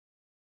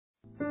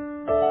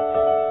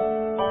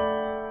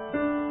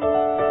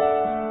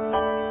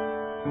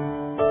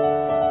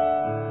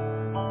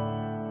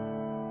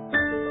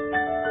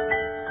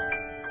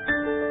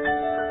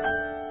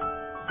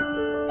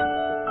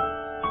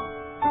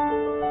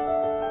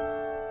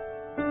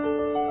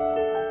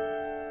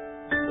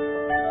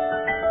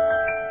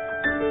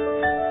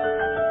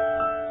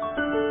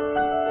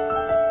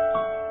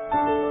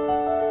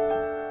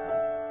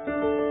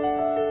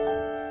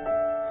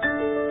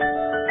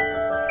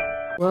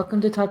welcome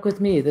to Talk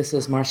With Me. This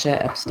is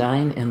Marcia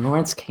Epstein in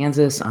Lawrence,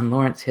 Kansas on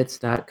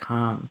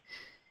lawrencehits.com.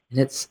 And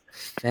it's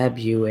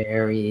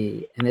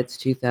February and it's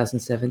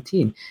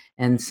 2017.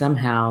 And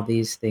somehow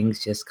these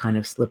things just kind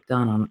of slipped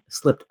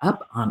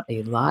up on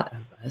a lot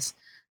of us.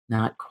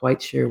 Not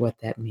quite sure what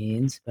that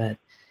means, but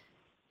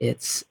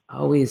it's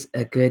always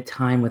a good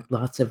time with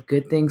lots of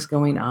good things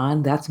going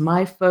on. That's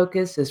my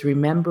focus, is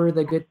remember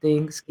the good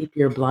things, keep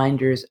your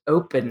blinders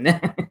open.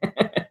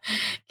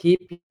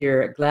 Keep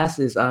your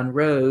glasses on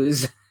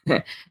rose.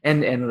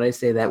 And when I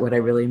say that, what I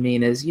really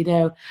mean is,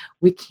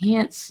 we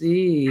can't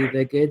see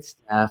the good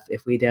stuff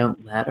if we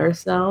don't let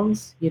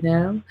ourselves, we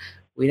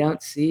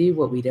don't see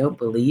what we don't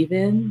believe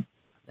in.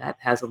 That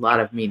has a lot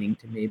of meaning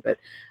to me, but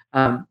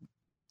um,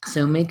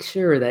 so make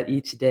sure that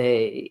each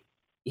day,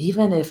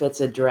 even if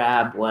it's a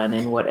drab one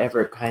in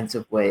whatever kinds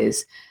of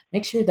ways,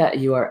 make sure that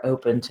you are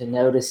open to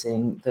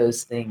noticing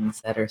those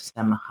things that are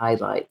some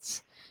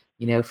highlights.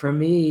 For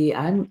me,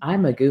 I'm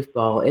a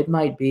goofball. It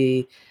might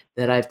be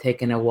that I've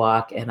taken a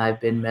walk and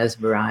I've been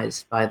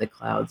mesmerized by the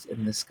clouds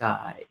in the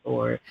sky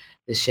or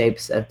the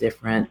shapes of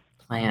different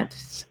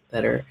plants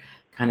that are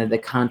kind of the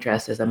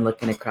contrast as I'm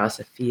looking across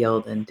a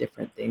field and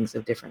different things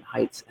of different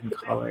heights and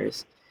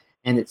colors.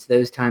 And it's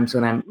those times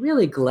when I'm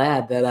really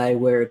glad that I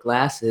wear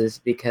glasses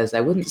because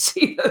I wouldn't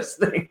see those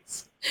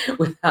things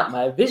without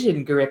my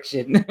vision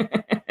correction.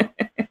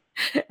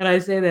 And I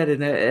say that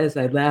as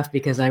I laugh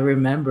because I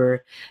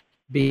remember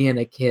being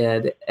a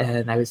kid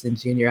and I was in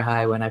junior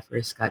high when I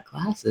first got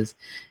glasses.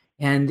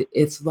 And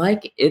it's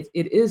like it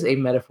is a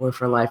metaphor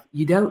for life.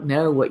 You don't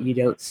know what you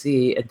don't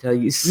see until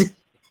you see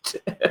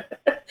it.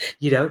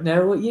 You don't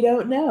know what you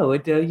don't know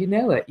until you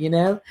know it.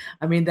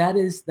 I mean, that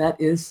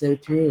is so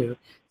true.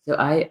 So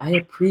I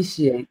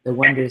appreciate the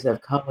wonders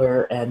of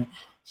color and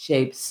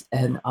shapes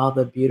and all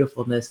the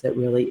beautifulness that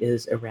really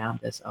is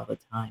around us all the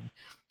time.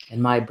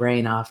 And my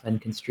brain often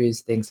construes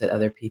things that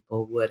other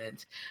people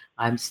wouldn't.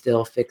 I'm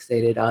still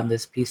fixated on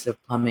this piece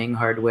of plumbing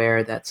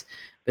hardware that's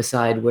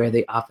beside where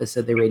the office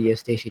of the radio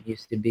station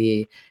used to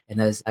be. And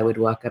as I would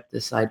walk up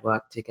the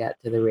sidewalk to get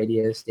to the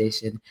radio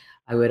station,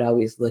 I would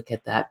always look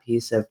at that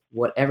piece of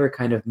whatever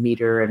kind of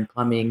meter and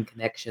plumbing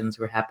connections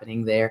were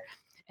happening there.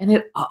 And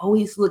it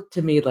always looked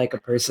to me like a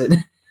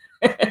person.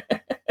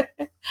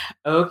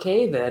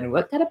 Okay, then,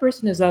 what kind of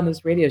person is on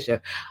this radio show?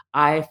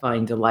 I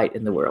find delight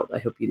in the world. I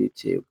hope you do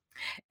too.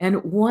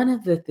 And one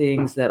of the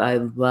things that I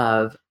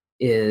love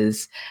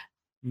is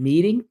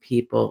meeting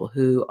people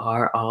who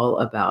are all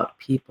about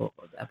people,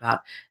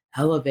 about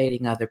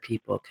elevating other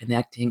people,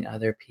 connecting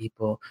other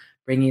people,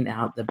 bringing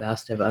out the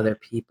best of other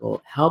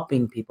people,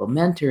 helping people,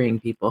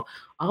 mentoring people,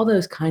 all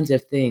those kinds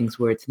of things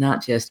where it's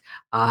not just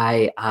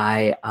I,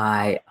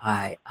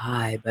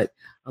 but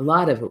a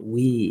lot of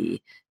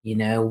we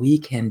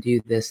can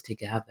do this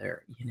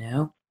together.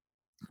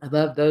 I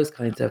love those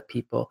kinds of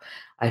people.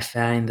 I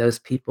find those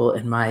people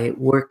in my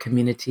work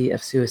community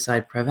of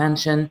suicide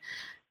prevention,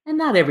 and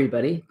not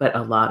everybody, but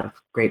a lot of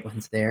great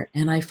ones there.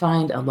 And I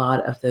find a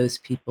lot of those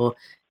people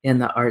in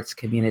the arts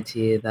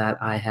community that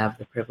I have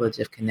the privilege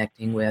of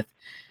connecting with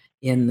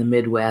in the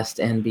Midwest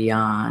and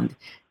beyond.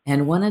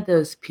 And one of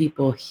those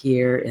people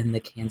here in the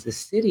Kansas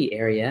City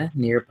area,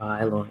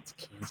 nearby Lawrence,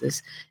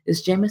 Kansas,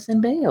 is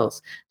Jameson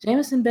Bales.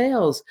 Jameson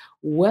Bales,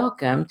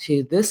 welcome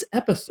to this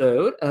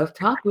episode of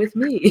Talk With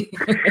Me.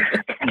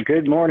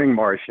 Good morning,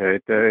 Marcia.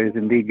 It is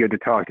indeed good to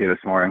talk to you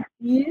this morning.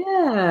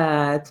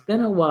 Yeah, it's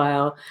been a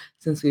while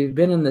since we've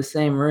been in the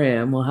same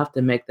room. We'll have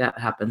to make that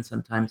happen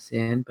sometime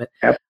soon. But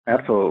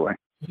Absolutely.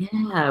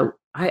 yeah,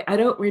 I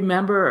don't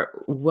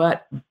remember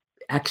what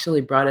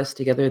actually brought us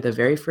together the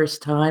very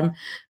first time,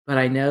 but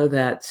I know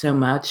that so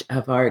much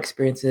of our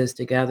experiences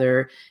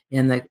together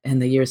in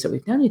the years that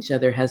we've known each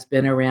other has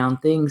been around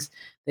things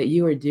that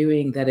you are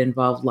doing that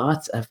involve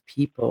lots of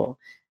people,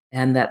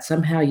 and that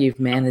somehow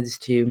you've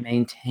managed to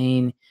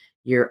maintain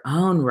your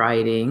own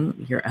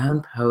writing, your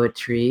own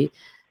poetry.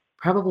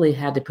 Probably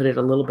had to put it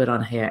a little bit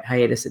on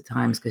hiatus at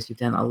times because you've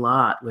done a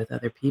lot with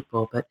other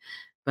people,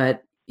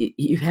 but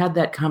you've had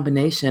that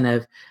combination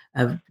of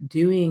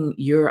doing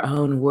your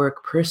own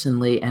work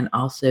personally and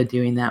also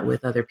doing that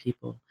with other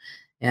people.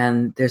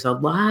 And there's a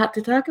lot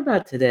to talk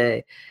about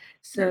today.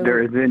 So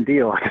there is indeed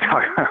a lot to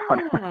talk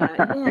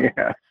about.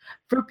 Yeah.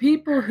 For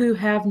people who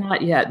have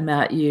not yet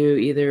met you,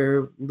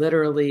 either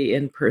literally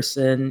in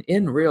person,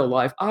 in real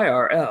life,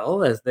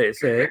 IRL, as they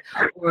say,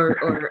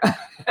 or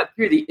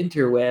through the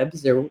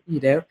interwebs, or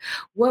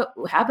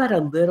how about a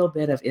little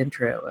bit of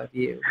intro of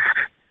you?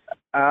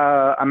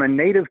 I'm a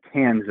native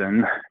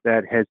Kansan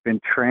that has been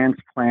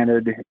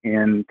transplanted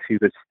into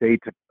the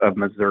state of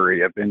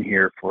Missouri. I've been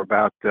here for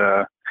about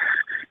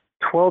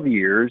 12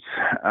 years.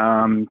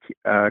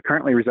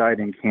 Currently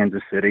reside in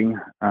Kansas City.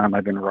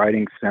 I've been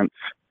writing since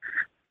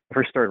I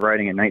first started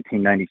writing in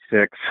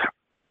 1996.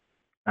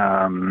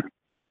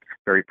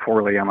 Very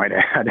poorly, I might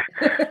add.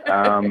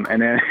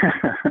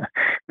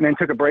 And then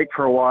took a break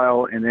for a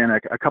while. And then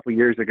a couple of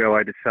years ago,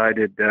 I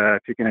decided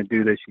if you're going to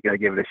do this, you got to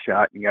give it a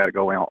shot. You got to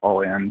go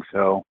all in.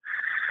 So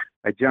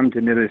I jumped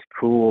into this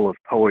pool of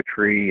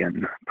poetry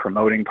and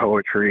promoting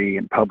poetry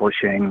and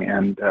publishing,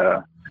 and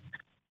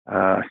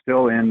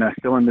still in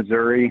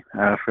Missouri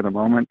for the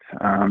moment.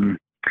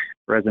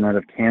 Resident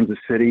of Kansas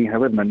City. I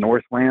live in the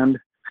Northland,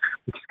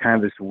 which is kind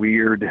of this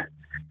weird.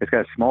 It's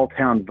got a small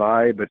town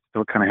vibe, but it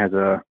still kind of has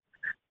a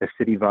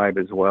city vibe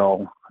as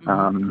well.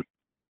 Mm-hmm.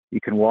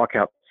 You can walk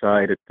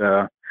outside at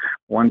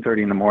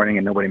 1:30 in the morning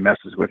and nobody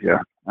messes with you,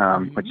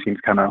 which seems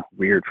kind of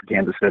weird for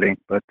Kansas City.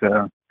 But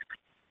so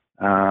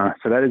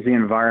that is the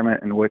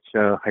environment in which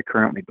I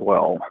currently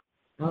dwell.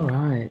 All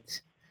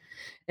right.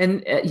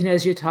 And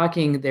as you're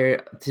talking, there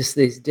are just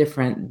these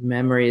different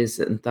memories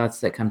and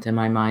thoughts that come to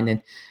my mind.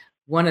 And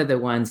one of the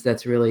ones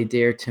that's really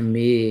dear to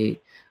me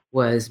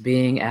was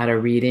being at a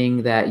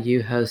reading that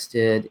you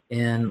hosted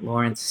in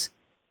Lawrence,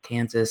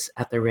 Kansas,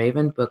 at the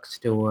Raven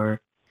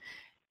Bookstore.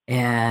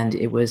 And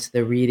it was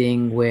the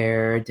reading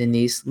where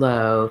Denise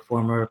Lowe,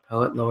 former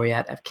poet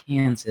laureate of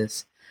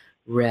Kansas,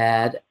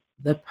 read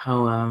the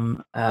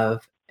poem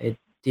of a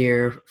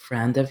dear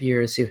friend of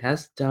yours who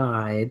has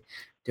died,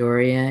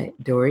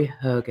 Dory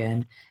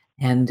Hogan,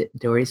 and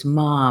Dory's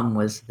mom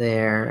was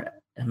there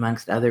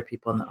amongst other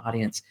people in the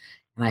audience.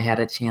 And I had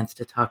a chance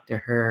to talk to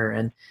her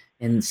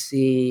and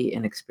see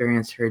and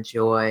experience her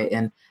joy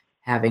in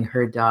having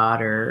her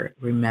daughter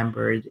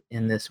remembered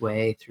in this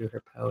way through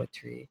her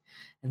poetry.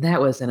 And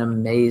that was an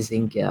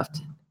amazing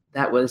gift.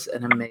 That was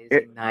an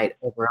amazing night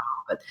overall.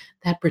 But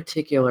that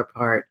particular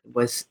part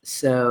was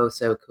so,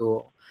 so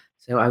cool.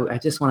 So I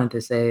just wanted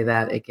to say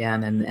that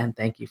again and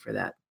thank you for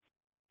that.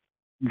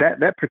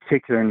 That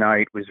particular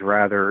night was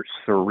rather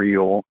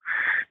surreal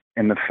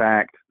in the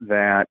fact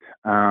that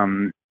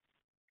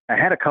I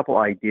had a couple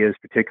ideas,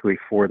 particularly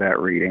for that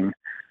reading,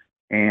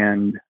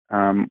 and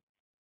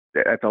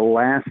at the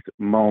last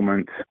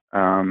moment,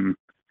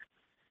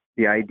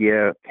 the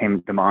idea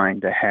came to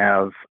mind to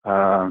have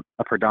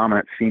a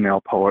predominant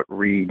female poet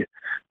read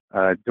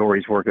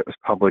Dory's work that was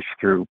published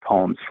through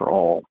Poems for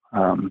All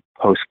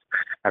post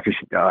after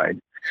she died.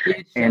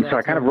 And so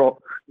I kind of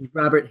rolled.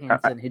 Robert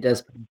Hansen, who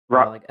does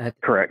correct.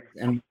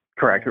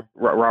 Correct.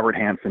 Robert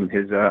Hansen,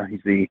 he's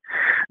the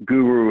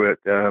guru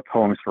at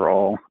Poems for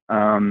All.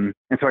 And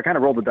so I kind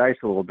of rolled the dice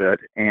a little bit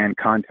and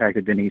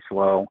contacted Denise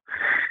Lowe.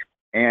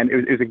 And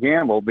it was a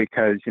gamble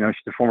because, she's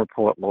a former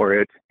poet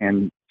laureate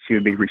and she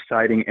would be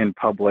reciting in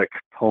public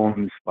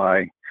poems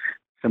by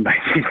somebody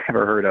she's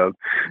never heard of.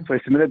 So I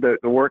submitted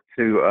the work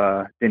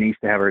to Denise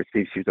to have her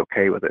see if she was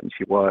okay with it, and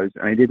she was.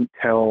 And I didn't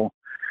tell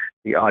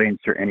the audience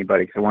or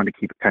anybody because I wanted to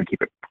keep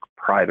it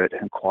private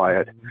and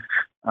quiet.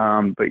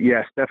 But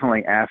yes,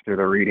 definitely after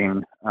the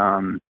reading,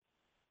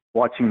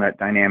 watching that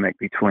dynamic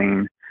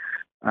between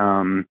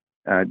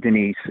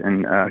Denise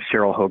and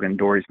Cheryl Hogan,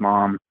 Dory's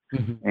mom,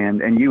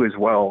 and you as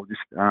well,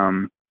 just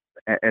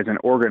as an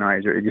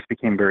organizer, it just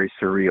became very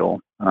surreal.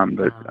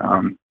 But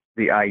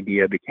the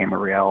idea became a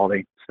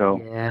reality. So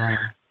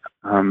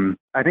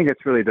I think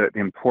that's really the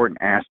important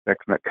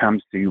aspect when it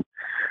comes to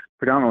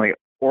predominantly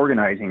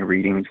organizing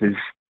readings is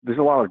there's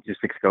a lot of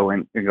logistics go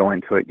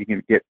into it. You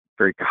can get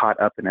very caught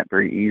up in that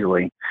very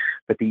easily,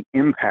 but the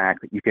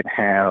impact that you can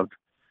have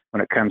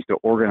when it comes to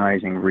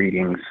organizing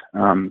readings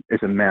is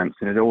immense,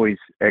 and it always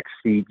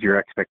exceeds your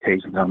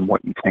expectations on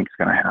what you think is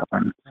going to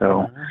happen.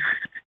 So,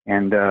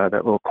 and that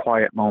little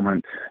quiet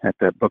moment at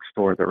the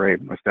bookstore at the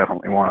Raven was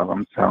definitely one of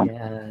them. So,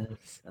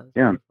 yes,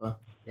 beautiful.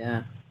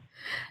 Yeah.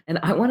 And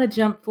I want to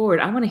jump forward.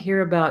 I want to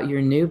hear about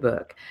your new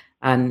book,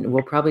 and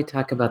we'll probably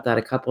talk about that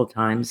a couple of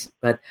times.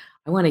 But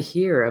I want to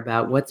hear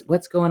about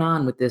what's going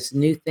on with this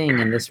new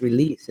thing and this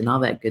release and all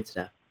that good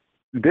stuff.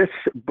 This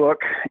book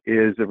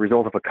is a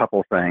result of a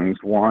couple things.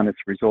 One, it's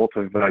a result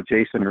of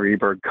Jason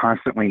Reberg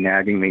constantly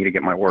nagging me to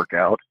get my work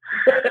out.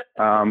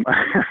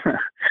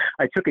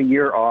 I took a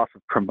year off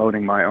of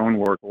promoting my own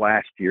work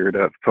last year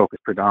to focus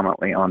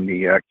predominantly on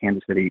the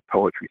Kansas City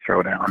Poetry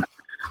Throwdown.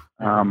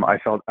 I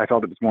felt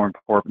it was more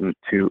important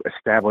to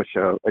establish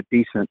a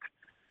decent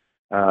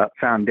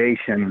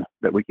foundation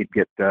that we could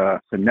get some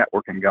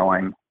networking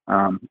going,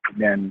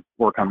 then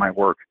work on my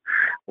work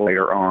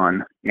later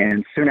on.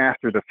 And soon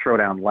after the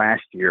Throwdown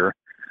last year,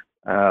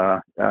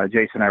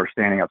 Jason and I were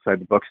standing outside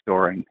the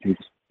bookstore, and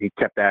he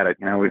kept at it.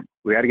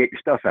 We got to get your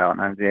stuff out.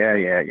 And I was, yeah,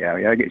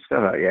 we got to get your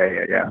stuff out.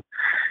 Yeah.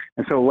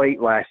 And so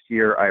late last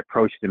year, I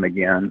approached him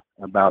again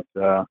about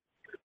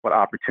what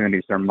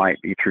opportunities there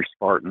might be through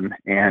Spartan.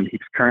 And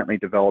he's currently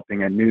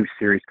developing a new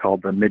series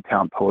called the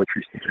Midtown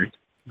Poetry Series.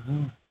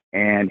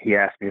 And he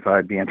asked me if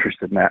I'd be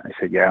interested in that. And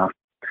I said, yeah.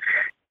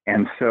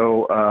 And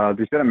so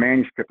there's been a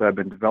manuscript that I've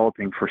been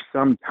developing for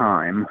some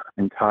time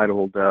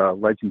entitled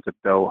Legends of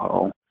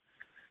Doho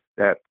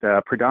that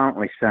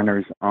predominantly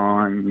centers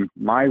on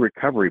my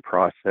recovery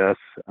process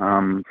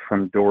from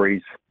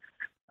Dory's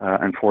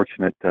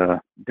unfortunate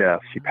death.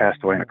 She passed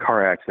away in a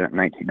car accident in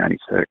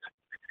 1996.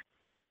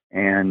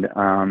 And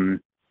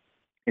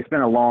it's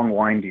been a long,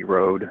 windy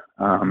road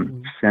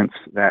since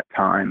that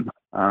time.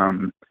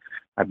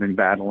 I've been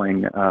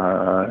battling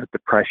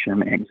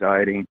depression,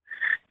 anxiety.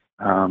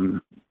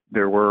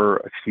 There were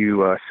a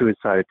few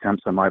suicide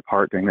attempts on my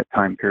part during that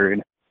time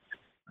period.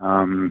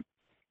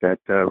 that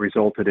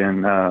resulted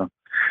in a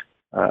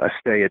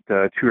stay at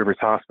Two Rivers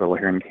Hospital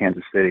here in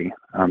Kansas City.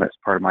 That's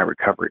part of my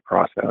recovery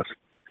process.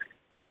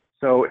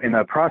 So in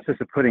the process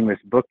of putting this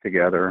book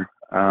together,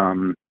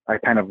 I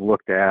kind of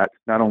looked at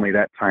not only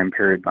that time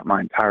period, but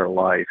my entire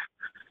life,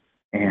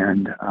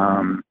 and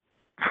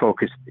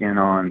focused in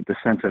on the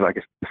sense of, I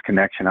guess, this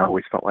connection I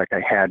always felt like I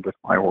had with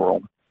my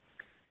world.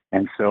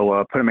 And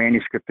so put a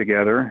manuscript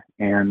together,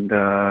 and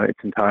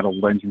it's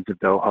entitled Legends of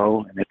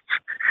Doho, and it's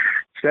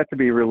set to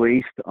be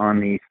released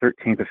on the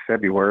 13th of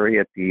February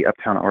at the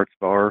Uptown Arts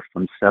Bar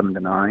from 7 to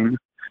 9.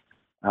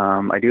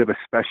 I do have a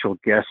special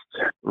guest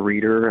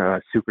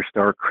reader,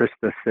 superstar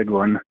Krista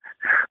Siglin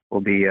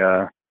will be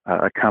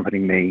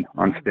accompanying me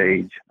on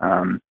stage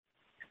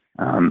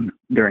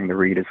during the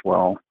read as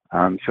well.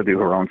 She'll do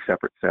her own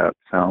separate set.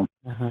 So,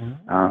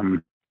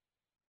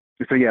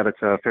 so yeah, that's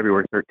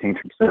February 13th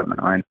from 7 to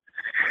 9.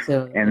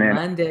 So and the then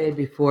Monday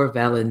before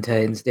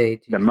Valentine's Day.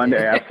 Tuesday. The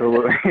Monday,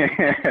 absolutely.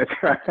 That's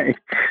right.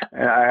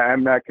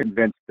 I'm not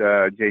convinced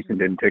Jason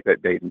didn't pick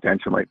that date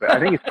intentionally, but I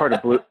think it's part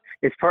of Blue.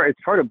 It's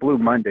part of Blue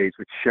Mondays,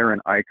 which Sharon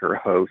Eicher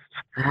hosts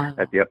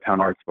at the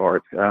Uptown Arts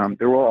Bar.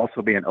 There will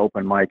also be an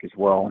open mic as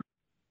well.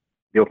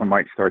 The open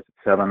mic starts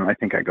at 7, and I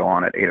think I go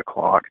on at 8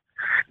 o'clock.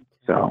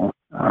 So,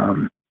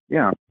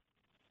 yeah.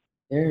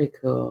 Very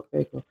cool.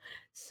 Very cool.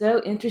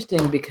 So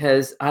interesting,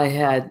 because I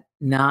had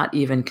not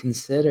even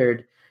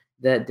considered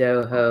that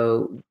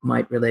Doho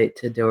might relate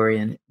to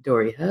Dory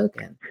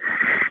Hogan.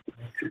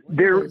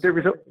 There was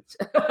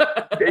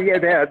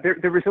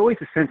always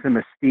a sense of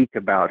mystique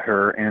about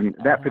her, and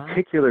that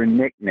particular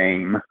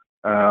nickname,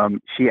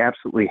 she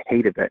absolutely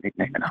hated that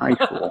nickname in high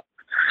school.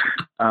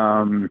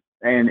 And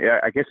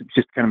I guess it's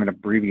just kind of an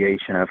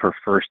abbreviation of her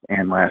first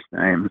and last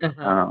name.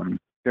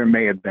 There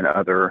may have been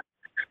other,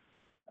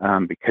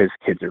 because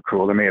kids are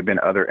cruel, there may have been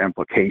other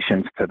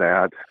implications to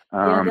that.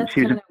 That's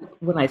kind of,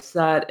 when I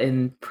saw it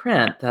in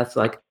print, that's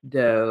like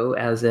doe,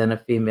 as in a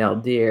female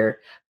deer.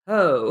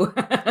 Oh.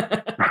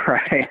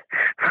 Right.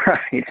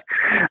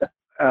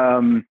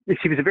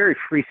 She was a very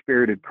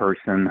free-spirited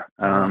person,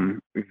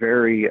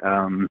 very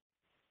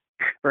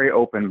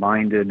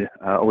open-minded,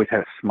 always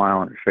had a smile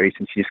on her face,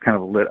 and she just kind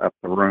of lit up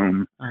the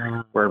room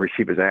wherever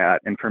she was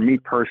at. And for me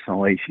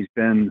personally, she's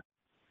been,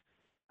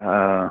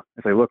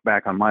 as I look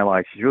back on my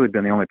life, she's really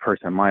been the only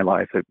person in my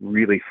life that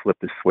really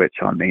flipped the switch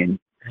on me and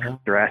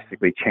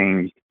drastically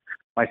changed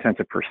my sense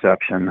of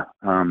perception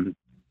to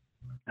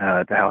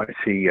how I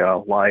see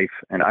life.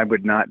 And I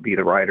would not be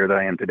the writer that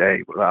I am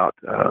today without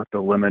the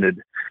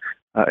limited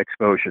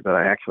exposure that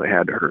I actually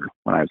had to her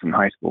when I was in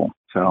high school.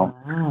 So,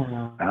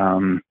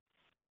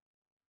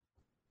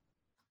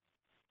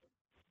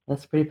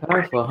 that's pretty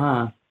powerful,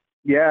 huh?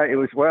 Yeah, it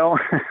was. Well,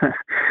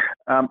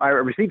 I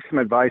received some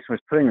advice when I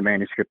was putting the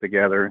manuscript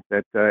together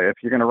that if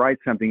you're going to write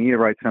something, you need to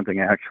write something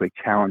that actually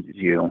challenges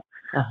you.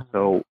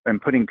 So, in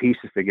putting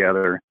pieces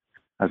together,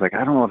 I was like,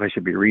 I don't know if I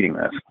should be reading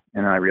this.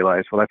 And I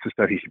realized, well, that's the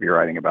stuff you should be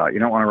writing about. You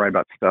don't want to write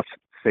about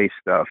safe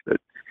stuff that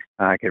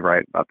I could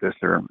write about this,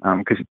 or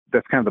because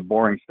that's kind of the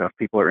boring stuff.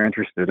 People are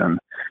interested in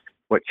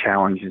what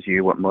challenges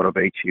you, what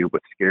motivates you,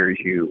 what scares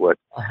you, what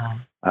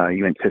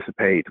you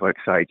anticipate, what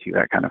excites you,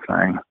 that kind of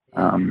thing.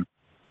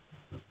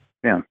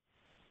 Yeah.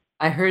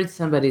 I heard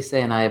somebody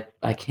say, and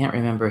I can't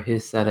remember who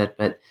said it,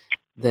 but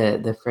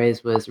the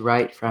phrase was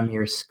 "write from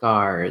your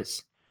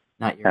scars,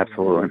 not your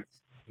Absolutely.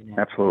 Wounds."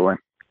 Absolutely.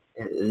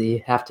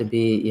 You have to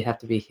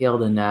be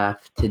healed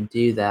enough to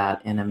do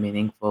that in a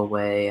meaningful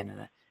way, and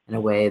in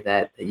a way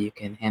that you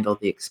can handle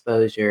the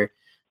exposure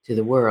to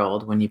the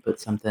world when you put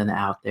something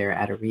out there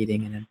at a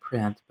reading and in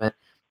print. But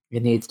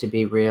it needs to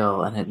be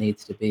real, and it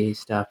needs to be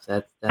stuff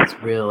that's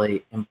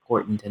really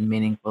important and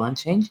meaningful and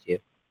changed you.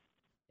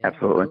 Yeah,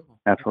 absolutely. cool.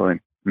 Absolutely.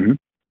 Mm-hmm.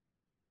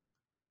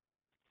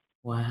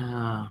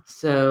 Wow.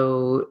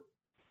 So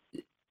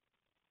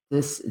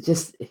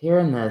just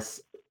hearing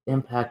this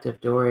impact of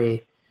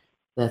Dory,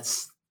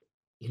 that's,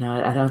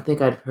 I don't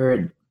think I've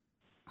heard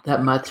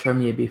that much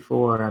from you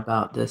before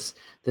about this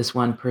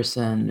one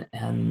person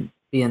and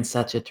being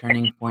such a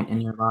turning point in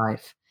your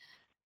life.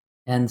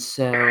 And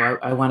so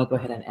I want to go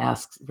ahead and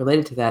ask,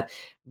 related to that,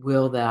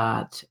 will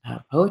that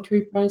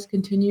poetry prize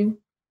continue?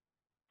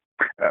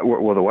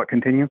 Will the what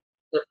continue?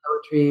 The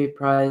poetry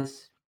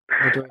prize.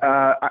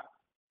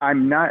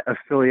 I'm not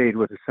affiliated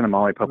with the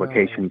Cinemali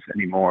Publications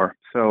anymore,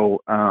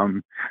 so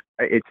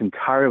it's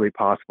entirely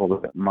possible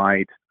that it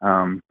might.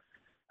 I'm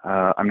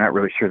not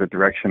really sure the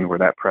direction where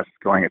that press is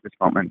going at this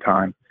moment in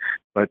time,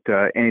 but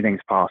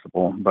anything's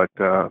possible. But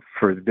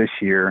for this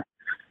year,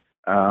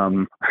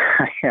 I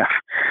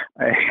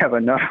have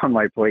enough on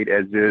my plate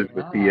as is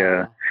with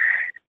the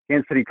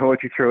Kansas City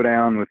Poetry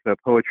Throwdown, with the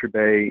Poetry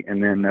Bay,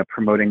 and then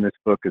promoting this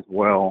book as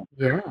well.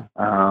 Yeah.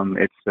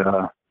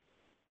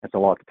 It's a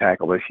lot to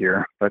tackle this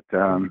year, but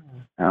to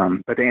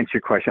answer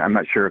your question, I'm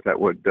not sure if that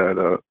would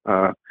the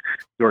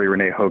Dory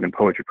Renee Hogan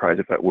Poetry Prize,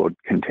 if that would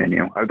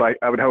continue.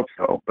 I would hope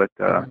so, but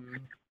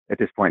at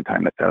this point in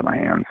time, it's out of my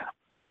hands.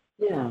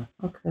 Yeah.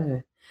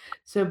 Okay.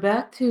 So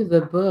back to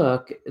the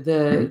book,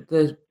 Mhm.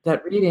 the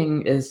that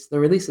reading is the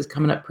release is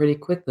coming up pretty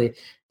quickly.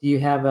 Do you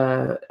have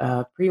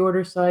a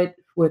pre-order site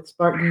with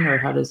Spartan, or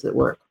how does it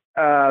work?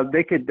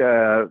 They could,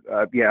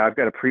 yeah, I've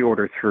got a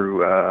pre-order through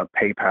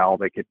PayPal.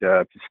 They could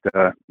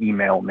just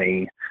email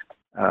me.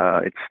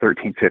 It's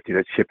 $13.50.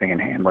 That's shipping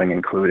and handling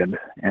included,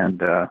 and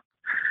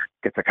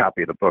gets a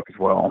copy of the book as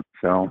well.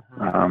 So,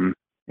 Uh-huh.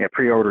 yeah,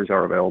 pre-orders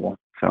are available.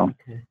 So,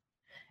 Okay.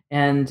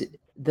 And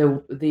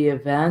the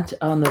event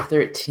on the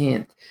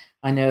 13th,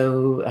 I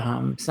know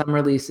some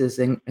releases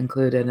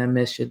include an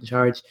admission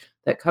charge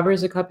that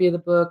covers a copy of the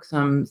book.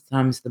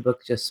 Sometimes the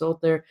book just sold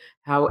there.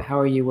 How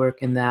are you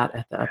working that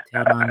at the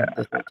Uptown on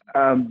the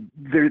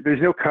 13th?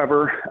 there's no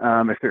cover.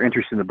 If they're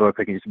interested in the book,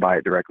 they can just buy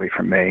it directly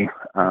from me.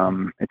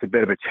 Okay. It's a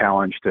bit of a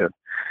challenge to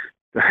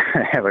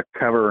have a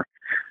cover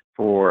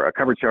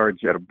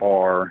charge at a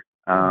bar,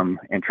 Mhm.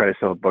 and try to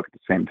sell a book at the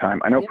same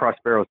time. I know Yeah,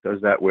 Prosperos does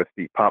that with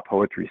the pop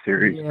poetry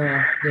series,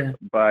 yeah, yeah.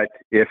 but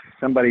if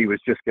somebody was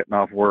just getting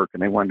off work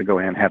and they wanted to go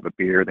in and have a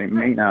beer, they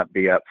may not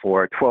be up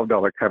for a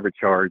 $12 cover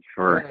charge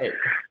for,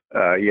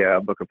 Right. yeah,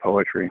 a book of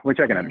poetry, which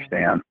I can Yeah.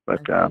 understand.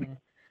 But Okay.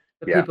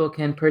 So yeah, people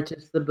can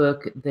purchase the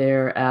book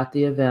there at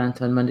the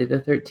event on Monday the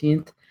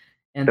 13th,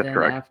 and that's then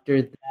correct.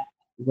 after that,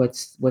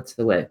 what's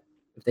the way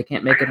if they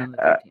can't make it on the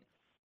Uh, 13th?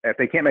 if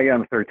they can't make it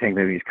on the 13th,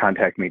 maybe just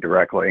contact me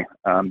directly.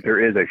 Okay. There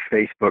is a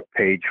Facebook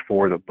page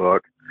for the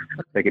book.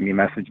 They can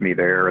message me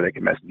there, or they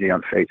can message me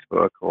on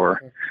Facebook,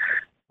 or Okay.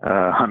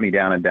 hunt me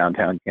down in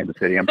downtown Kansas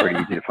City. I'm pretty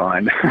easy to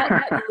find.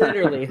 Not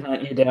literally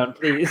hunt you down,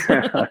 please.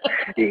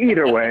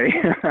 Either way,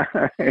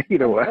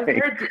 either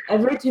way.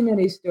 I've heard too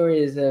many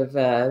stories of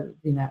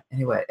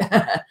anyway.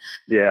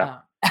 Yeah.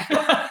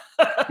 Um,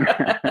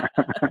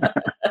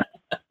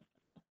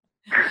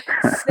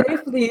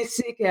 safely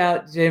seek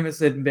out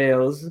Jameson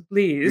Bales,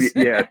 please.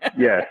 Yes,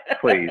 yes,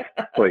 please,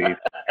 please.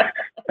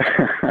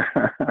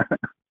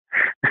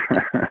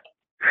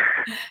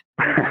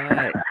 All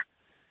right.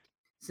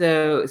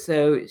 So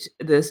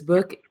this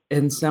book,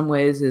 in some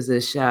ways, is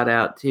a shout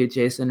out to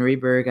Jason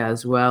Reberg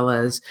as well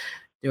as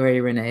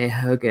Dory Renee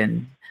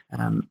Hogan.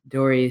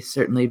 Dory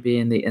certainly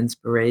being the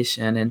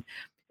inspiration,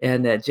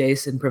 and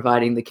Jason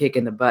providing the kick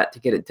in the butt to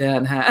get it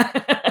done, huh?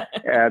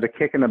 The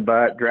kick in the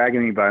butt,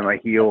 dragging me by my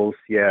heels.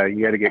 Yeah,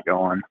 you got to get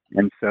going.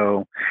 And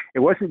so it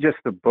wasn't just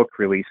the book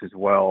release as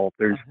well.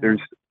 Uh-huh. There's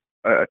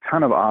a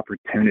ton of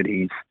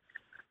opportunities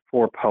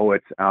for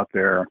poets out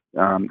there.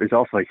 There's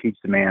also a huge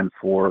demand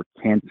for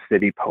Kansas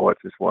City poets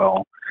as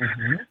well.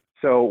 Uh-huh.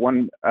 So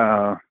when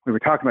we were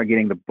talking about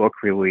getting the book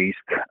released,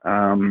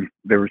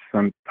 there was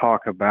some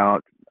talk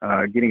about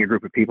getting a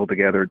group of people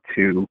together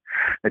to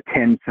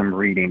attend some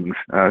readings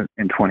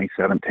in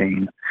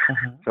 2017.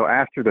 Uh-huh. So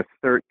after the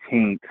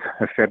 13th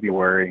of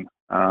February,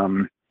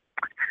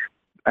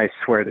 I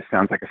swear this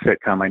sounds like a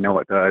sitcom. I know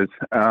it does.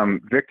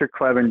 Victor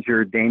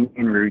Clevenger,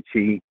 Damien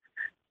Rucci,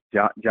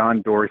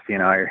 John Dorsey,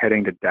 and I are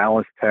heading to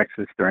Dallas,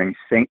 Texas during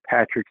St.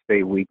 Patrick's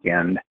Day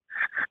weekend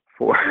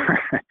for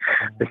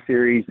a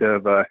series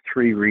of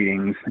 3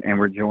 readings, and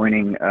we're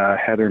joining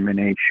Heather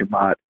Monet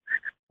Schumat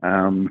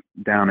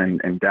down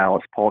in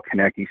Dallas. Paul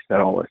Konecki set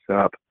all this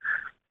up.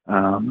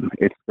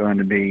 It's going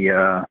to be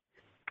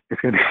it's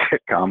going to be a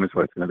sitcom, is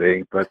what it's going to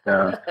be. But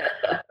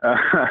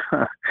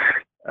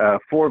uh,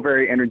 4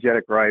 very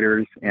energetic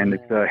writers, and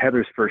it's Yeah.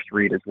 Heather's first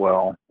read as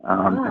well.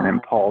 And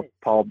then Ah, nice.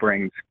 Paul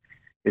brings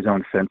his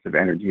own sense of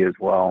energy as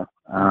well.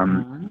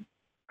 Uh-huh.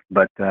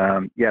 But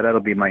yeah,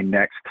 that'll be my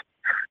next,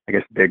 I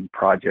guess, big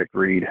project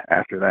read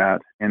after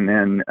that. And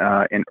then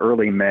in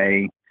early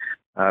May,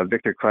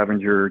 Victor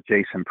Clevenger,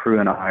 Jason Prue,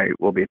 and I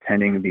will be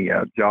attending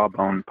the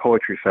Jawbone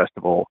Poetry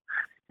Festival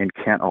in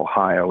Kent,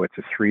 Ohio. It's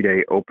a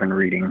 3-day open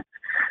reading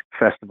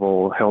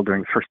festival held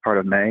during the first part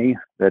of May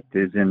that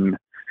is in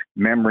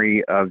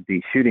memory of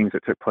the shootings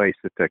that took place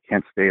at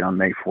Kent State on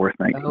May 4th,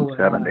 Oh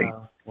 1970.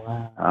 wow.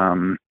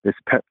 Wow. This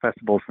pet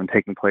festival's been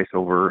taking place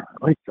over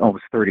like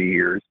almost 30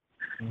 years.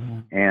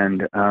 Mhm.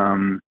 And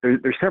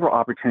there's several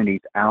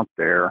opportunities out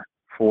there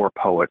for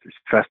poets. There's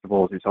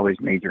festivals, there's all these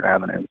major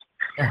avenues.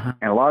 Uh-huh.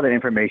 And a lot of the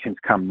information's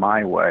come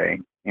my way.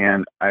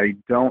 And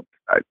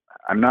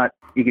I'm not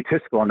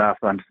egotistical enough.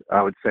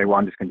 I would say, well,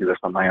 I'm just going to do this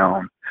on my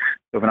own.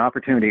 So if an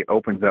opportunity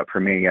opens up for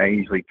me, I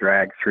usually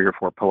drag 3 or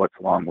 4 poets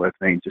along with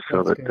me just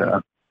so That's that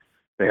great.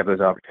 they have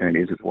those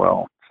opportunities as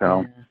well.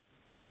 So,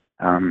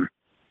 Yeah. um,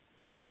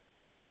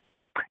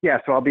 yeah,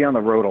 so I'll be on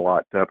the road a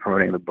lot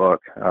promoting the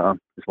book,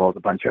 as well as a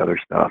bunch of other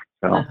stuff.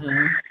 So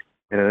Uh-huh.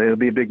 it'll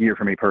be a big year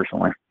for me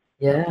personally.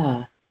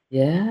 Yeah.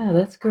 Yeah,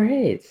 that's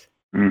great.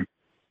 Mm.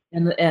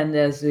 And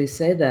as we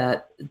say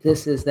that,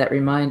 this is that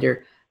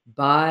reminder,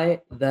 buy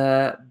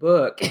the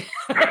book.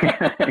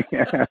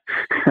 Yeah.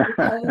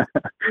 Because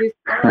these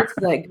poets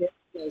that get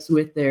us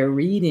with their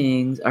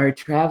readings are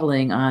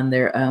traveling on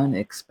their own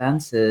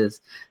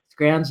expenses,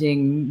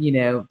 scrounging,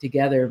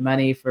 together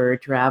money for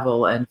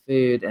travel and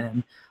food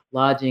and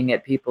lodging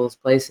at people's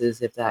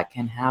places if that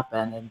can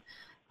happen. And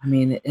I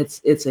mean,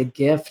 it's a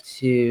gift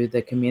to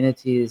the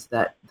communities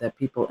that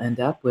people end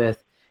up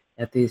with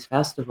at these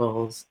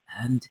festivals.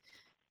 And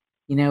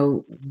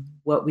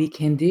what we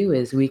can do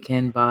is we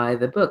can buy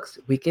the books.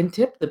 We can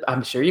tip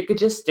I'm sure you could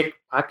just stick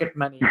pocket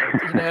money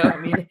I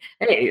mean,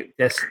 hey,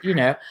 but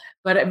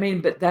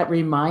but that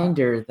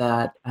reminder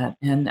that,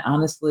 and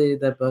honestly,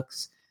 the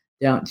books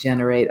don't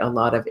generate a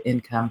lot of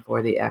income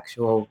for the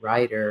actual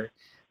writer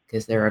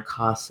because there are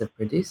costs of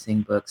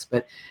producing books.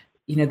 But,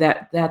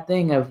 that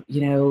thing of,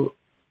 to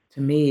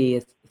me,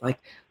 it's like,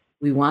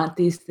 I want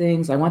these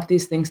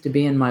things to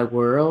be in my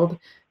world.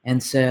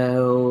 And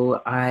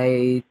so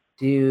I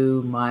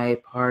do my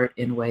part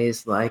in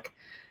ways like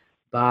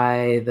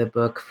buy the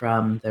book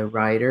from the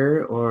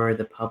writer or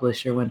the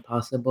publisher when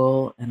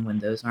possible. And when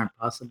those aren't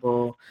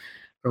possible,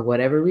 for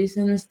whatever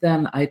reasons,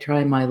 then I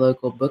try my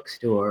local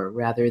bookstore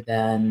rather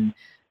than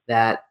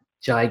that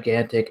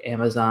gigantic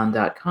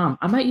Amazon.com.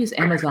 I might use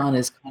Amazon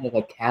as kind of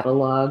a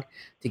catalog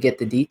to get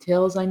the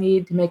details I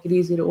need to make it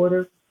easy to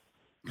order.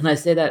 And I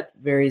say that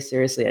very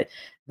seriously.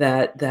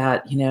 That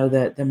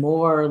the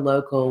more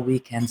local we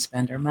can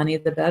spend our money,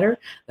 the better.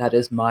 That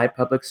is my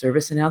public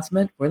service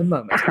announcement for the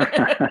moment.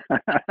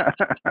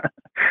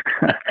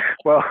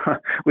 Well,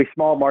 we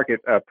small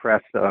market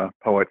press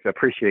poets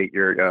appreciate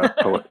your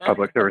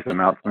public service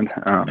announcement.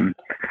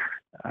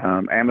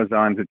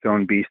 Amazon's its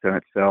own beast in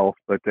itself,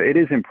 but it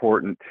is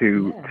important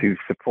to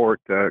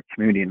support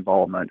community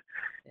involvement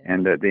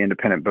and the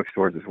independent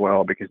bookstores as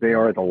well, because they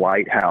are the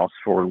lighthouse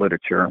for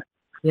literature.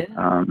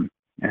 Yeah.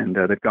 And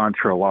they've gone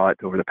through a lot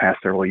over the past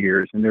several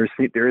years. And there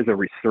is a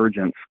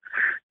resurgence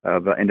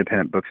of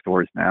independent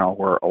bookstores now,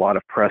 where a lot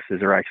of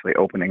presses are actually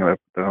opening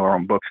their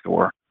own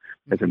bookstore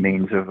as a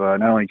means of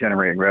not only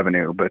generating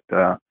revenue, but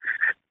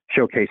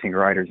showcasing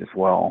writers as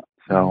well.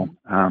 So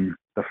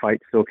the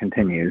fight still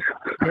continues.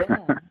 Yeah,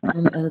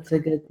 and it's a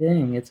good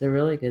thing. It's a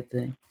really good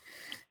thing.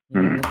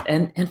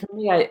 And for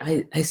me,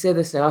 I say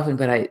this so often,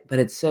 but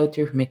it's so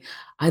true for me.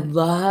 I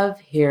love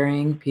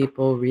hearing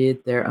people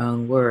read their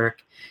own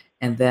work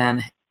and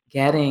then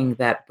getting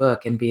that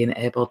book and being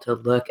able to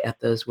look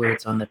at those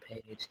words on the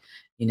page,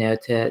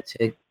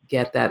 to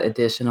get that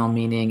additional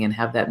meaning and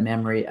have that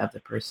memory of the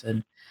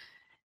person.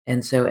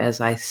 And so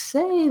as I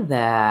say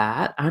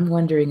that, I'm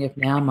wondering if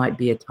now might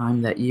be a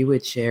time that you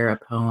would share a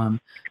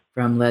poem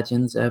from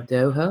Legends of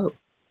Doho.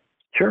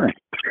 Sure.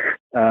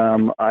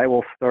 I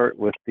will start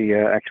with the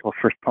actual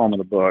first poem of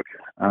the book.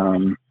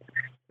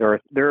 There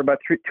are about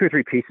two or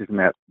three pieces in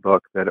that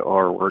book that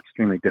were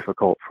extremely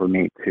difficult for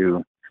me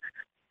to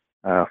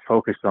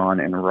focus on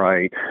and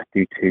write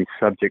due to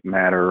subject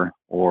matter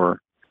or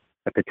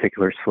a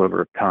particular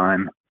sliver of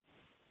time.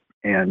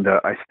 And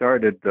I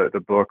started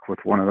the book with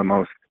one of the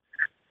most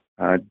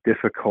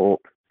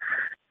difficult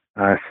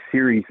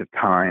series of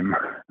time,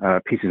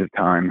 pieces of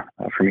time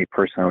for me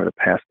personally over the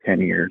past 10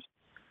 years.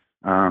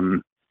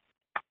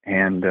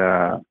 And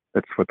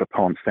that's what the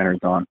poem centers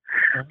on.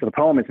 So the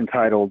poem is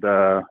entitled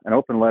An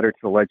Open Letter to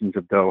the Legends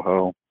of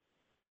Doho,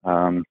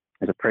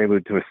 as a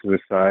prelude to a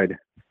suicide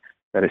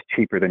that is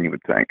cheaper than you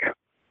would think.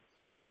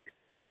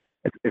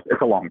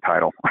 It's a long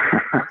title.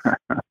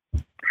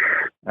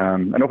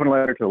 An Open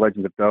Letter to the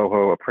Legends of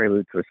Doho, a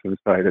prelude to a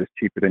suicide that is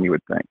cheaper than you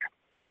would think.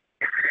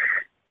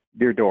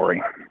 Dear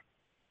Dory,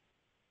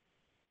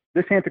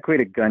 this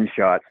antiquated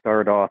gunshot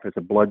started off as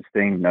a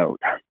blood-stained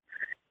note,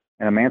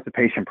 an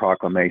Emancipation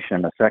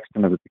Proclamation, a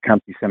sexton of the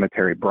Tecumseh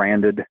Cemetery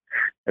branded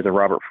as a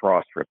Robert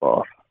Frost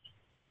ripoff.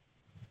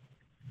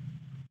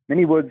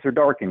 Many woods are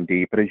dark and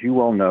deep, but as you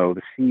well know,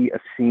 the sea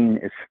of seen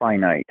is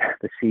finite.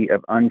 The sea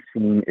of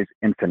unseen is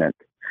infinite.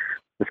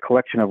 This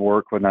collection of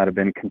work would not have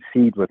been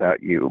conceived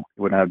without you.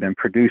 It would not have been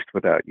produced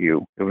without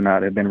you. It would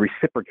not have been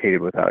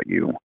reciprocated without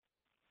you.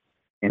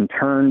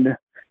 Interned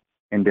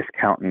in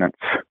discountenance,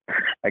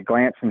 I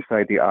glance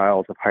inside the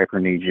aisles of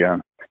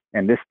Hypernesia,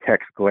 and this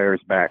text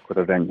glares back with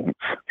a vengeance.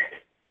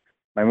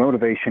 My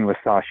motivation was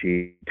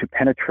Sashi to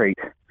penetrate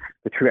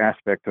the true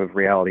aspect of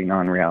reality,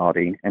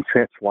 non-reality, and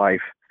sex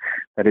life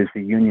that is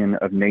the union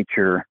of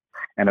nature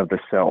and of the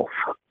self.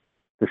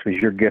 This was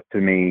your gift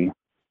to me.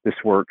 This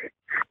work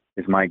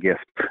is my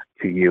gift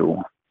to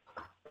you.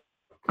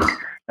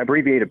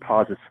 Abbreviated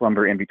pauses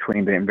slumber in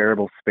between the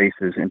invariable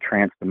spaces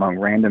entranced among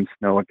random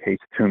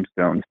snow-encased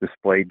tombstones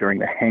displayed during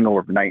the hangover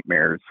of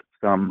nightmares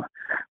some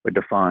would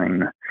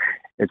define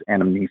as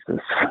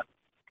anamnesis.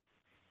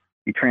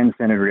 You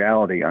transcended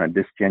reality on a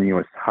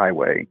disgenuous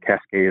highway,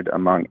 cascaded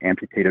among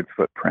amputated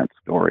footprints.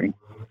 Dory.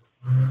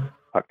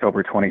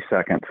 October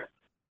 22nd,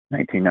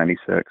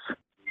 1996.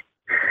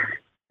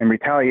 In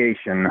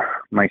retaliation,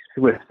 my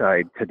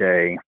suicide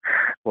today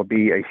will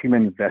be a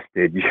human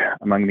vestige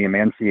among the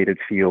emaciated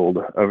field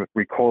of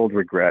recoiled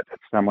regret that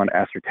someone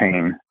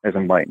ascertain as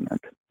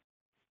enlightenment.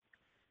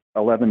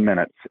 11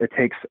 minutes. It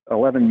takes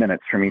 11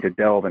 minutes for me to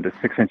delve into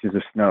 6 inches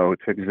of snow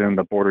to exhume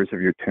the borders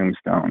of your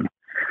tombstone.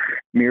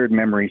 Mirrored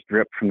memories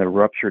drip from the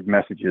ruptured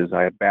messages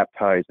I have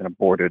baptized and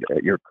aborted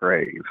at your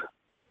grave.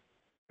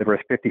 There were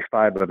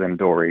 55 of them,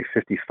 Dory,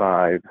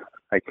 55.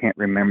 I can't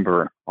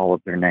remember all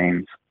of their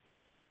names.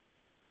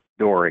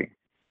 Dory.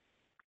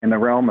 In the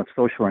realm of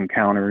social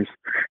encounters,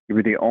 you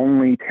were the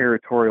only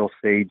territorial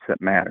sage that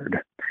mattered.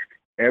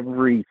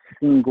 every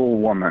single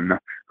woman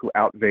who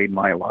outweighed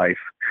my life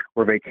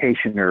were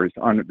vacationers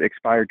on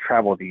expired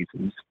travel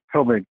visas,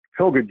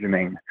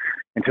 pilgrimaging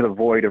into the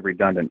void of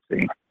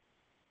redundancy.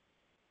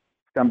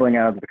 Stumbling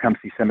out of the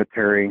Tecumseh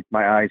Cemetery,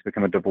 my eyes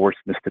become a divorced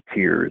mist of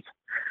tears.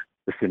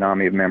 The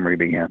tsunami of memory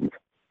begins.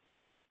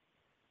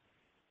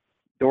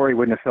 Dory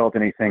wouldn't have felt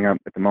anything at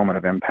the moment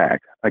of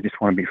impact. I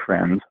just want to be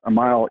friends. A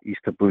mile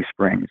east of Blue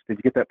Springs. Did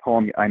you get that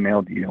poem I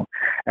mailed to you?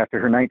 After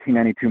her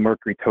 1992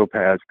 Mercury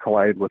Topaz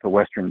collided with a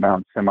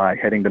western-bound semi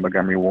heading to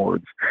Montgomery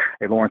Wards,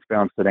 a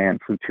Lawrence-bound sedan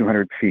flew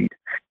 200 feet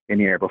in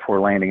the air before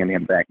landing in the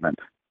embankment.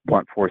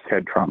 Blunt force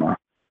head trauma.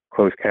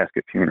 Closed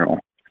casket funeral.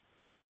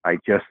 I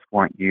just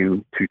want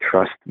you to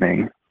trust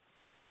me.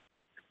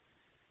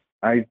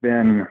 I've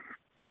been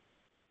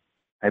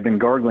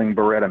gargling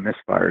Beretta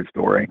misfires,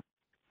 Dory.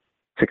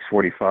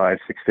 6:45,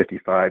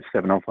 6:55,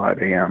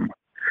 7:05 a.m.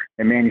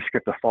 A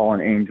manuscript of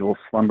fallen angels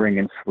slumbering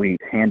in sleep,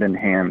 hand in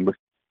hand with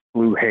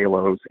blue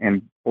halos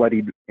and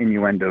bloodied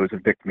innuendos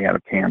evict me out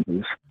of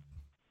Kansas.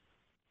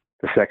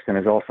 The sexton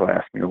has also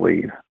asked me to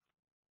leave.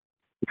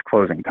 It's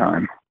closing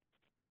time.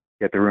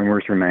 Yet the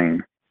rumors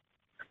remain.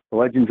 The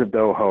legends of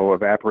Doho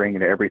evaporating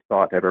into every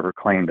thought I've ever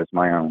claimed as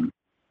my own.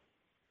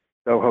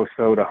 Doho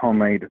sewed a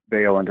homemade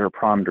veil into her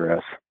prom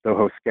dress.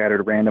 Doho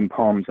scattered random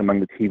poems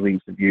among the tea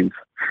leaves of youth.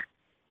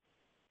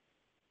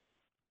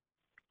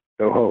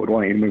 Doho would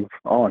want you to move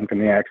on from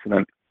the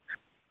accident.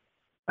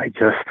 I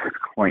just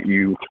want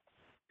you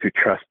to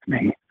trust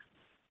me.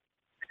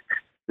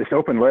 This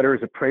open letter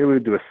is a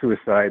prelude to a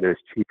suicide that is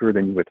cheaper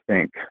than you would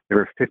think. There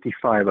were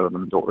 55 of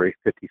them, Dory,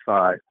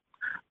 55.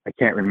 I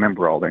can't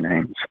remember all their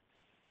names.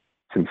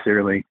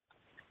 Sincerely,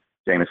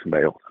 Jameson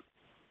Bales.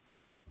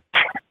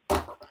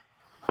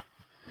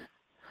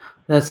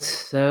 That's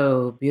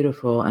so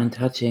beautiful and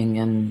touching,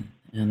 and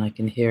I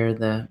can hear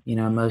the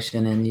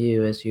emotion in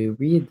you as you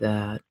read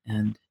that,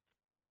 and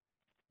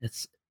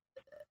it's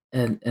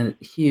a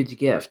huge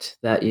gift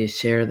that you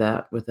share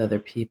that with other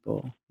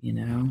people.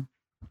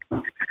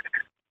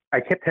 I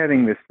kept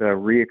having this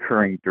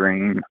reoccurring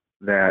dream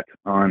that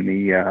on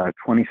the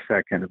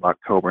 22nd of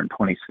October in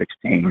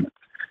 2016,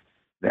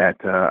 that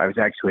I was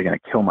actually going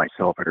to kill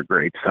myself at her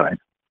graveside.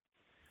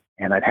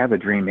 And I'd have a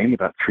dream maybe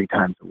about 3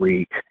 times a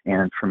week.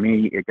 And for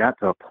me, it got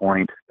to a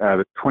point,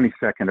 the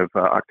 22nd of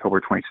October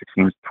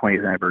 2016 was the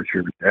 20th anniversary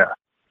of her death.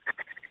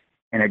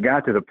 And it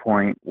got to the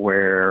point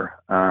where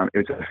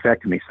it was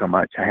affecting me so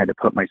much, I had to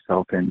put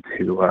myself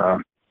into a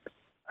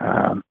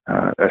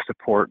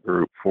support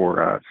group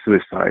for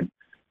suicide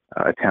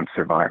attempt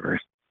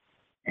survivors.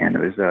 And it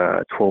was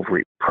a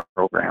 12-week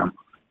program.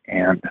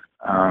 And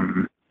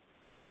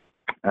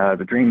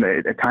the dream,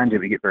 at times it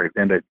would get very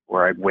vivid,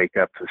 where I'd wake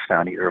up to the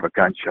sound either of a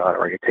gunshot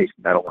or I could taste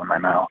metal in my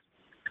mouth.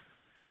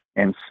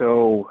 And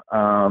so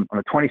on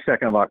the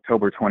 22nd of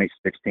October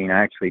 2016,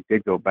 I actually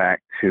did go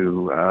back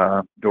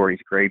to Dory's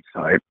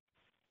gravesite,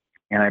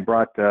 and I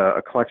brought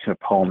a collection of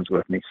poems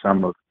with me,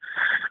 some of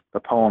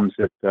the poems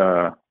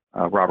that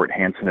Robert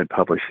Hansen had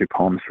published through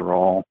Poems for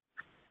All.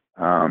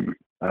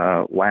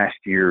 Last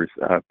year's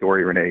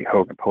Dory Renee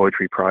Hogan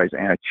Poetry Prize,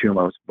 Anna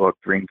Chumo's book,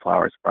 Dream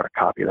Flowers, brought a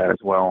copy of that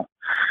as well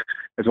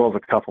as a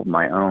couple of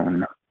my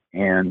own.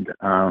 And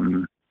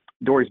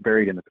Dory's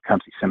buried in the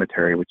Tecumseh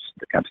Cemetery, which is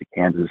Tecumseh,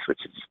 Kansas,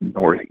 which is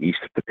northeast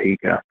of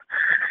Topeka.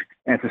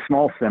 And it's a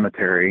small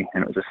cemetery,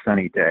 and it was a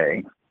sunny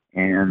day.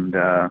 And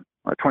on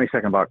the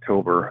 22nd of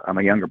October,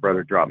 my younger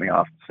brother dropped me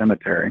off at the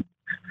cemetery.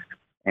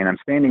 And I'm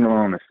standing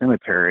alone in the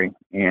cemetery,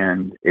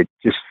 and it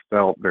just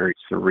felt very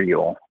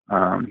surreal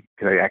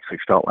because I actually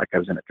felt like I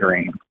was in a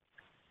dream.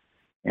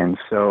 And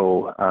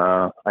so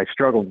I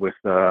struggled with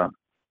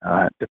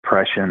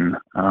depression,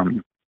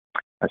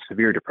 a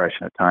severe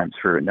depression at times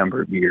for a number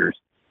of years.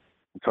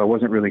 And so I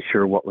wasn't really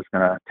sure what was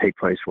going to take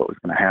place, what was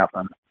going to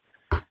happen.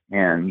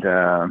 And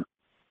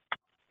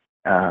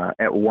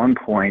at one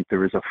point,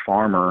 there was a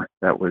farmer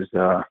that was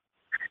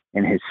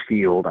in his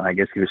field, and I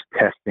guess he was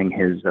testing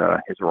his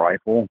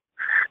rifle.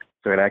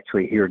 So I'd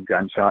actually hear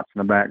gunshots in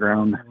the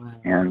background. Wow.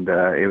 And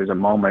it was a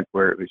moment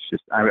where it was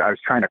just, I was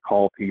trying to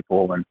call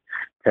people and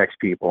text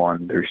people,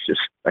 and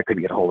I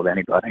couldn't get a hold of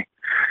anybody.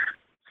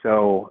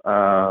 So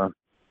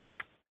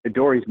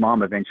Dory's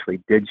mom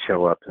eventually did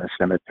show up in the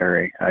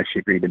cemetery. She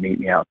agreed to meet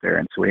me out there.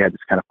 And so we had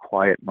this kind of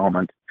quiet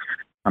moment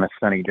on a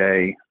sunny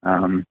day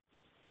at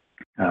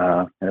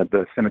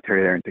the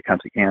cemetery there in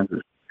Tecumseh,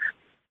 Kansas.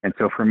 And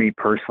so for me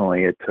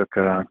personally, it took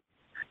a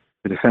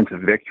sense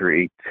of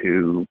victory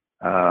to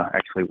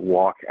actually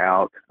walk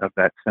out of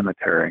that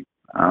cemetery.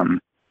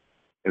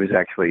 It was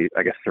actually,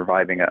 I guess,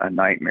 surviving a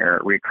nightmare,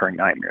 a recurring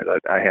nightmare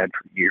that I had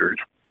for years.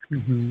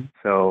 Mm-hmm.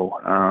 So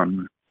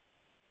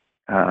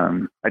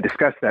I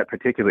discussed that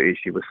particular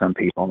issue with some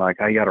people, and like,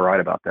 you got to write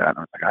about that. And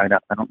I was like,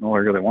 I don't know I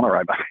really want to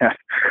write about that.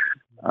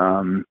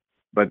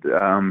 But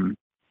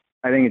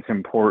I think it's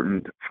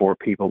important for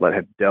people that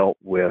have dealt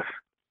with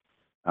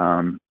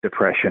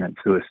depression and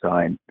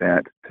suicide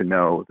to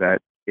know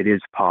that it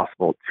is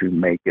possible to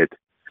make it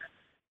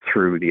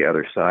through the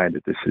other side,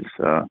 that this is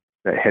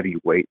that heavy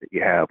weight that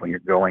you have when you're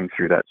going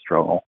through that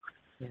struggle,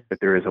 that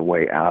there is a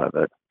way out of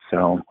it.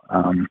 So,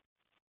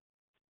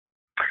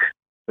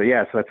 so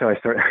yeah, so that's how I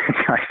start.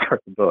 I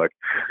start the book.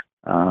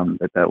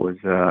 That was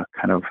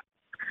kind of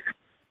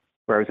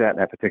where I was at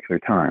that particular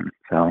time.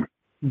 So,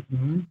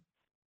 Mm-hmm.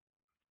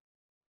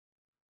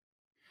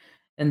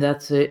 And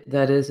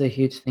that is a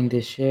huge thing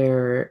to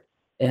share,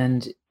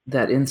 and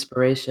that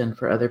inspiration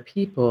for other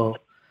people,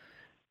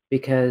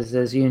 because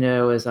as you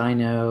know, as I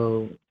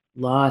know,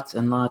 lots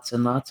and lots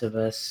and lots of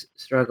us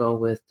struggle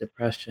with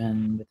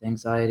depression, with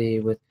anxiety,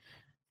 with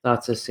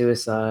thoughts of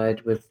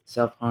suicide, with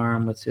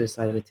self-harm, with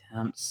suicide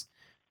attempts,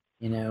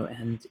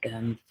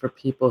 and for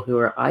people who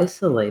are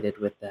isolated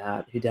with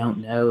that, who don't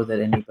know that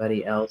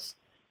anybody else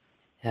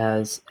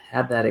has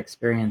had that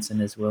experience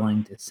and is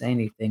willing to say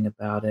anything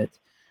about it,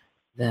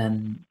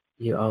 then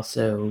you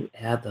also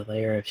add the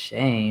layer of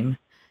shame.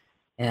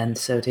 And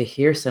so to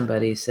hear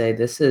somebody say,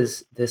 this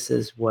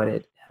is what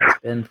it has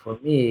been for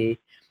me,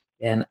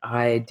 and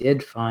I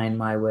did find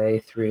my way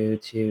through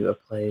to a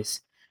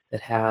place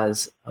that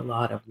has a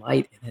lot of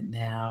light in it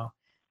now,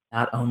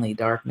 not only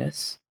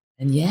darkness.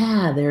 And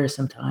yeah, there are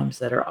some times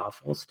that are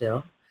awful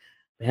still.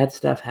 Bad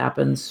stuff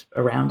happens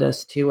around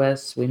us, to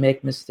us. We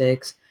make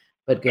mistakes,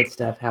 but good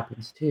stuff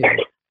happens too.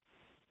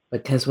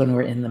 Because when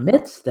we're in the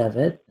midst of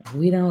it,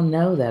 we don't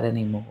know that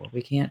anymore.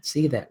 We can't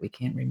see that. We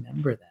can't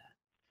remember that.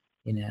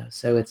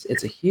 So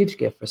it's a huge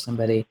gift for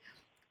somebody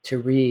to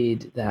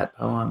read that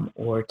poem,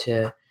 or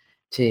to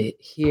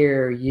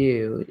hear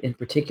you, in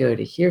particular,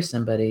 to hear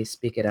somebody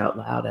speak it out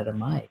loud at a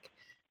mic,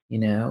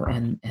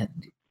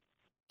 and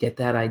get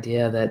that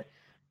idea that,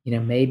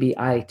 maybe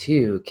I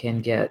too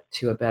can get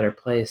to a better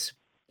place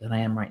than I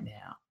am right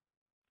now.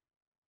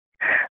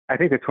 I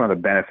think that's one of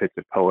the benefits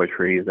of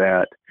poetry,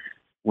 that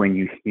when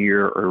you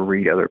hear or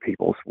read other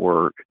people's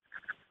work,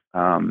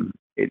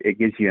 it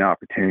gives you an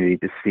opportunity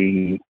to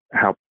see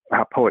how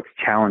poets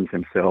challenge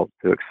themselves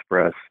to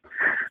express,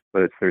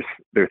 whether it's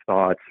their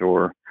thoughts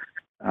or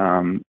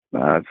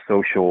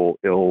social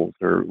ills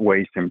or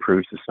ways to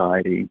improve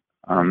society.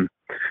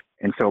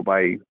 And so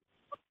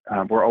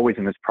we're always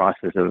in this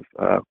process of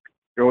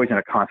you're always in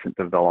a constant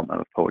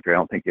development of poetry. I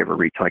don't think you ever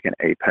reach like an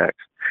apex.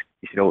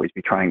 You should always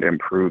be trying to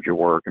improve your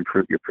work,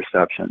 improve your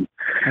perception.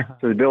 Uh-huh.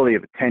 So the ability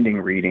of attending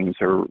readings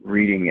or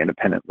reading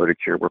independent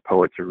literature where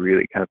poets are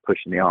really kind of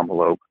pushing the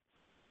envelope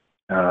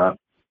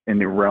in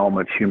the realm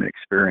of human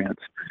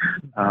experience.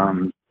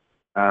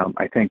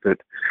 I think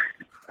that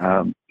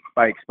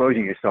by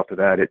exposing yourself to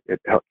that, it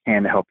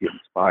can help you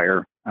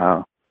inspire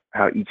how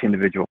each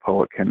individual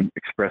poet can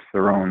express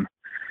their own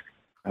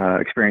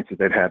experiences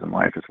they've had in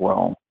life as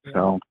well. Yeah.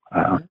 So,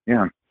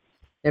 Yeah.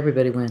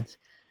 Everybody wins.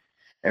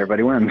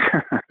 Everybody wins.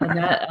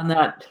 And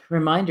that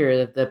reminder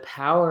of the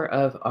power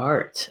of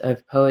art,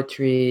 of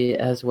poetry,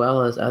 as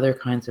well as other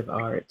kinds of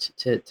art,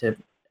 to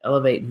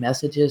elevate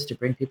messages, to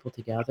bring people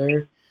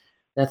together.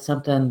 That's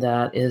something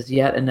that is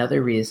yet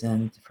another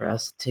reason for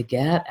us to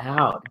get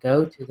out,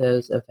 go to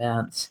those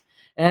events,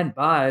 and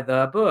buy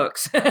the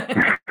books.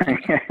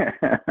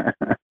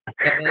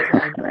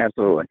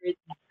 Absolutely.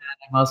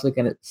 I'm also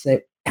going to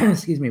say,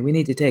 excuse me, we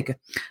need to take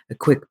a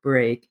quick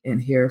break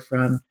and hear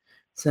from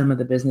some of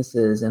the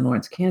businesses in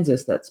Lawrence,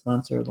 Kansas that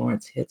sponsor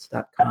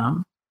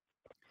lawrencehits.com.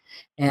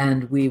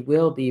 And we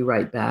will be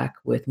right back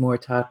with more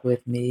talk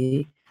with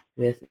me,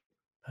 with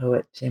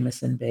poet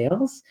Jamison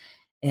Bales.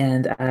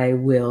 And I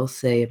will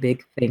say a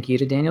big thank you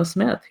to Daniel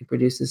Smith, who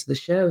produces the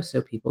show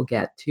so people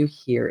get to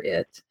hear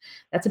it.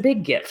 That's a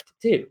big gift,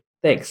 too.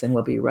 Thanks, and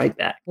we'll be right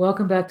back.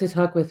 Welcome back to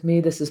Talk With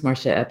Me. This is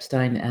Marcia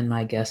Epstein, and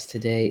my guest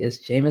today is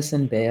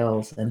Jamison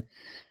Bales. And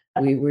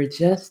we were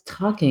just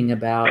talking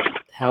about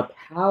how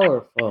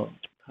powerful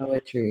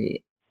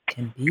poetry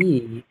can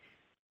be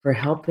for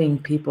helping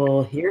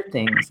people hear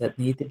things that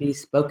need to be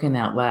spoken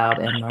out loud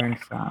and learned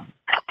from.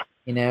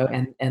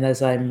 And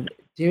as I'm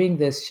doing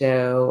this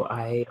show,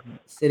 I'm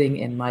sitting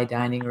in my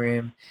dining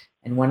room,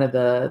 and one of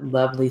the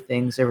lovely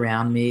things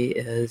around me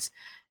is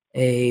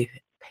a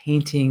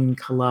painting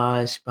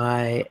collage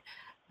by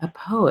a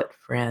poet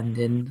friend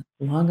in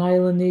Long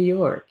Island, New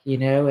York,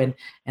 and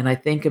I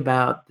think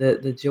about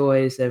the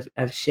joys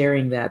of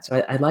sharing that.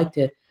 So I'd like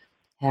to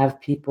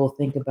have people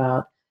think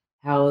about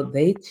how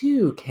they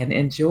too can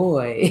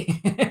enjoy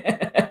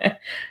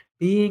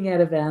being at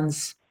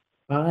events,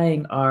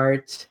 buying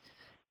art,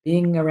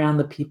 being around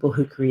the people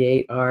who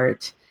create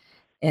art.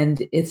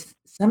 And it's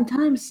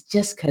sometimes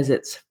just because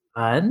it's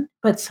fun,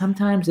 but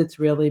sometimes it's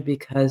really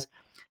because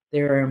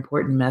there are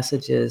important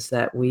messages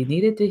that we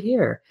needed to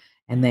hear,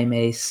 and they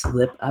may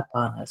slip up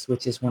on us,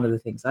 which is one of the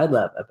things I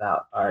love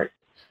about art,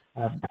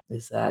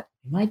 is that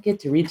you might get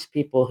to reach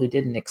people who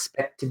didn't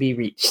expect to be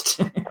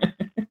reached.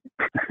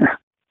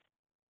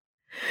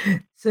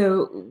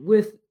 So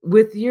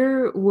with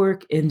your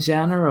work in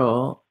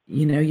general,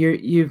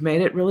 you've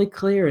made it really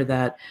clear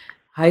that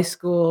high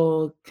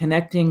school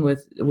connecting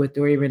with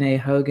Dori Renee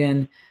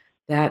Hogan,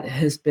 that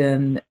has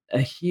been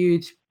a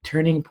huge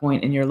turning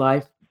point in your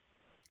life.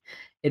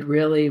 It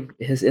really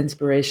is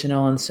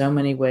inspirational in so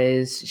many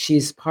ways.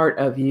 She's part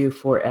of you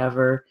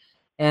forever.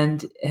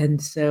 And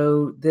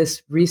so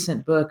this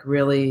recent book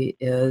really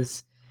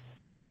is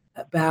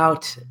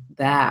about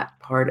that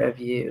part of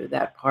you,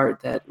 that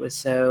part that was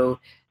so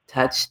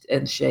touched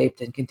and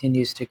shaped and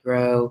continues to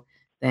grow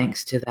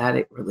thanks to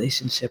that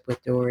relationship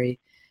with Dory.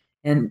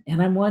 And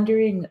I'm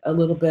wondering a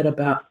little bit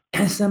about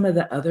some of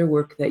the other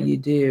work that you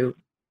do,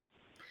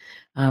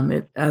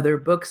 other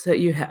books that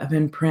you have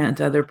in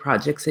print, other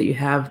projects that you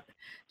have,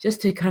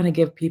 just to kind of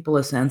give people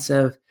a sense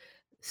of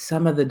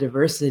some of the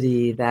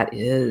diversity that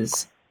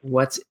is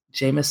what's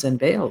Jameson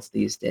Bales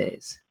these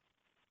days.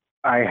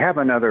 I have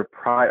another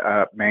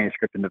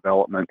manuscript in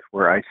development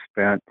where I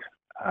spent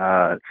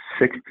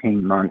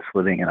 16 months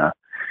living in a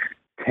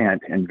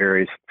tent in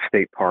various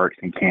state parks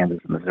in Kansas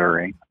and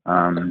Missouri.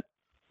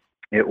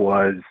 It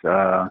was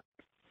a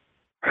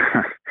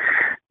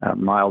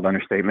mild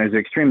understatement. It was an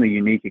extremely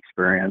unique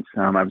experience.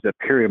 I was at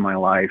a period of my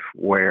life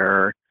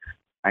where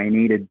I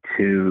needed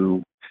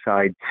to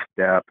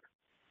sidestep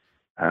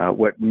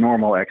what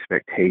normal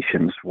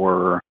expectations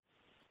were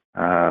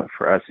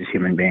for us as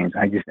human beings.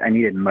 I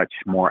needed much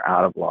more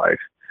out of life,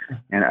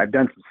 and I've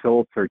done some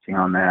soul searching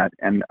on that.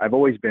 And I've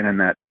always been in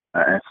that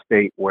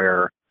state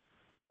where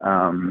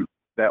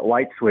that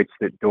light switch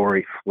that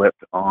Dory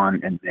flipped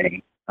on in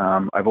me.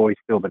 I've always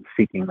still been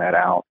seeking that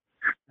out,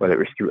 whether it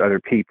was through other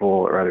people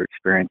or other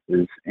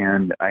experiences,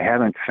 and I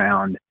haven't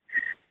found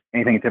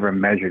anything that's ever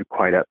measured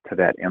quite up to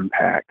that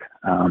impact.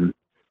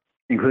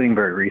 Including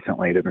very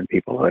recently, there have been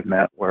people who I've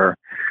met where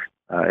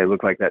it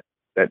looked like that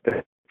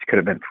could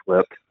have been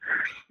flipped,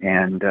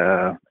 and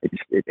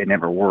it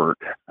never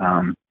worked.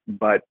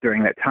 But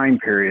during that time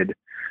period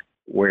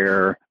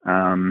where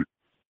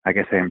I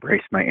guess I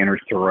embraced my inner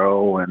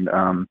Thoreau and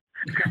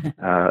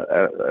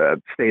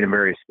stayed in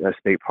various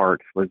state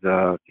parks was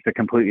just a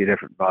completely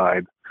different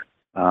vibe,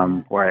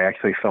 where I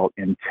actually felt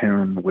in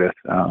tune with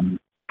who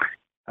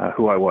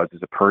I was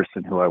as a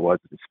person, who I was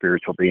as a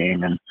spiritual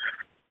being, and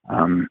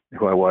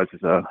who I was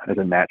as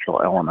a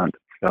natural element.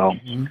 So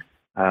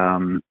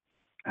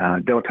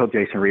don't tell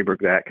Jason Reberg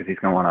that, because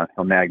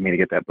he'll nag me to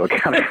get that book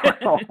out as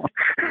well.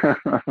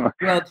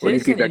 Well,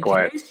 Jason, in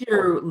case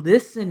you're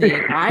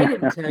listening, I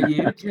didn't tell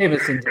you,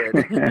 Jameson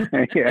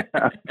did. Yeah.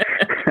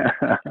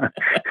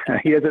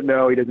 He doesn't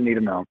know. He doesn't need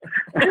to know.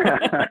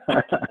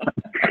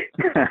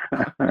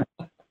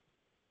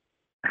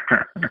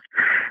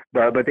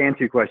 But to answer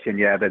your question,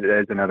 yeah, that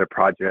is another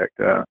project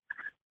that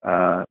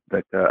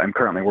I'm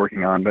currently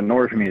working on. But in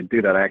order for me to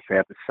do that, I actually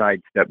have to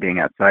sidestep being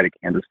outside of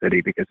Kansas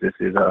City, because this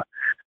is a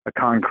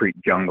concrete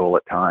jungle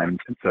at times.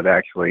 And so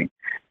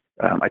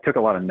I took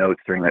a lot of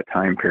notes during that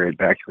time period,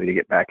 but actually to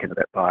get back into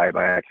that vibe,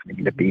 I actually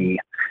need to be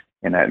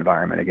in that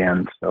environment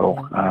again. So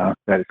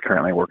that is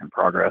currently a work in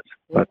progress.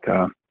 But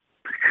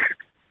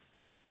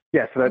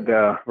yeah, so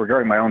that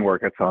regarding my own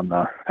work, that's on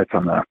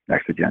the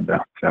next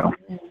agenda. So.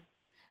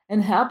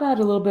 And how about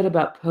a little bit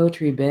about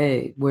Poetry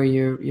Bay, where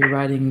you're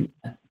writing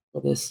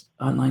for this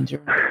online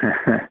journal?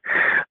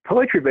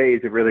 Poetry Bay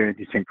is a really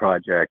interesting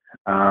project.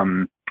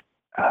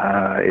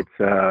 It's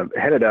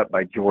headed up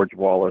by George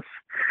Wallace,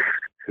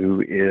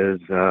 who is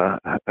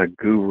a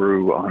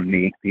guru on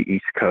the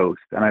East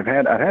Coast, and I've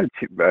had a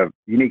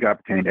unique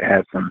opportunity to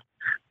have some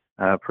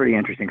pretty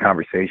interesting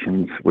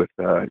conversations with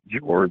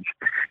George,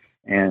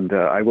 and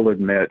I will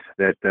admit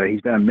that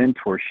he's been a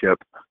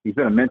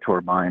mentor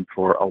of mine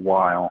for a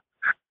while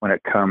when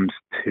it comes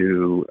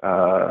to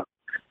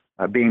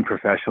being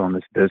professional in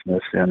this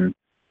business and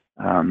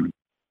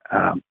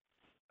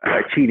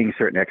achieving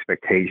certain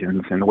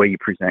expectations and the way you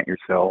present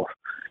yourself.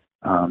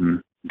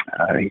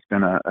 He's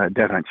been a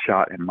definite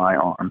shot in my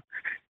arm.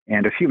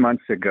 And a few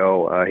months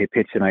ago, he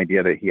pitched an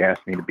idea that he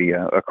asked me to be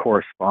a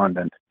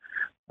correspondent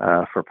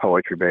for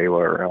Poetry Bay,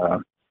 where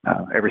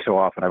every so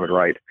often I would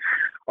write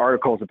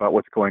articles about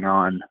what's going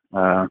on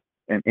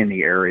in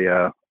the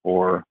area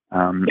or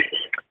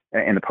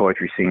in the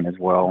poetry scene as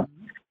well.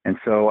 And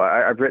so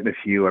I've written a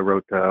few. I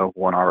wrote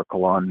one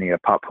article on the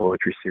pop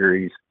poetry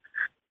series,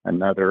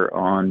 another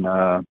on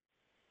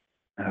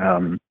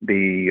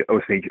the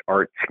Osage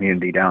arts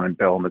community down in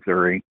Bell,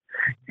 Missouri.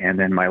 And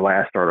then my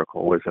last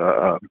article was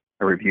a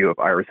review of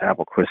Iris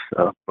Applequist's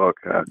book,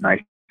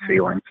 Nice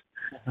Feelings.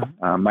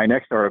 My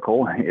next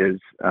article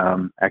is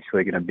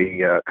actually going to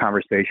be a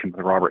conversation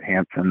with Robert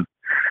Hansen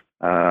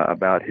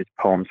about his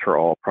Poems for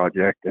All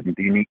project and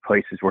the unique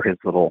places where his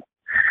little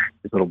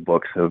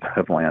books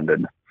have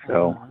landed.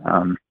 So,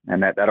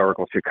 and that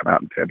article should come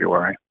out in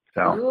February.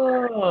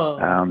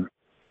 So,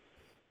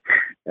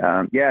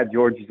 yeah,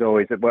 George is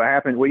always.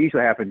 What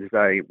usually happens is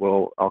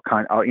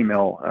I'll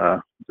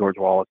email George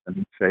Wallace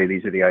and say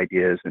these are the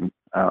ideas, and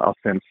I'll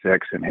send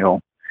 6, and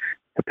he'll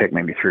pick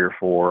maybe 3 or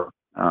 4.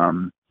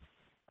 In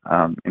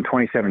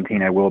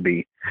 2017, I will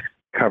be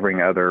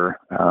covering other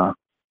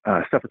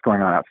stuff that's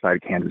going on outside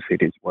of Kansas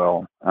City as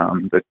well.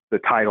 The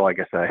title, I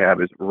guess, I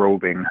have is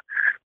roving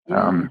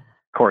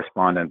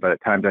correspondent, but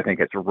at times I think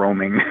it's a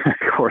roaming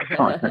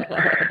correspondent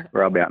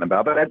where I'll be out and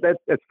about. But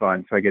that's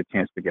fun. So I get a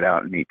chance to get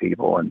out and meet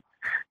people and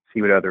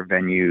see what other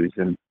venues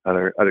and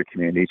other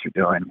communities are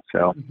doing.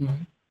 So,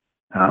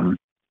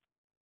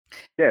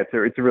 yeah,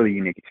 it's a really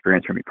unique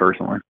experience for me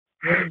personally.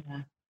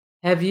 Yeah.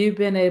 Have you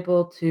been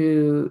able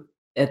to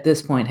at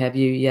this point, have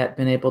you yet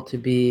been able to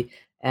be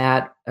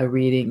at a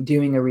reading,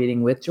 doing a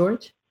reading with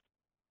George?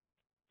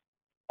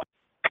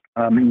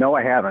 No,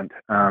 I haven't.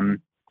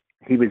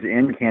 He was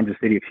in Kansas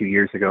City a few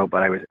years ago,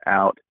 but I was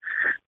out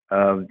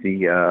of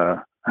the.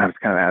 I was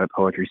kind of out of the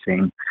poetry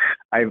scene.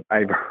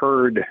 I've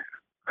heard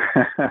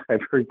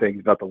I've heard things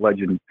about the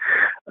legend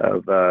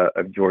of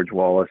George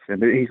Wallace,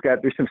 and there's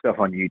some stuff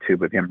on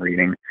YouTube of him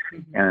reading,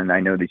 Mm-hmm. and I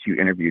know that you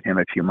interviewed him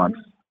a few months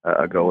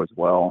ago as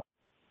well.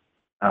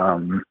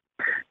 Um,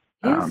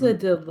 He's a um,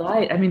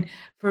 delight. I mean,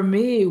 for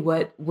me,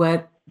 what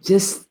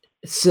just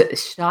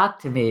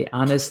shocked me,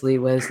 honestly,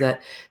 was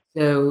that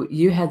so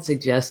you had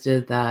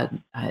suggested that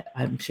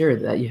I'm sure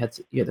that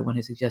you're the one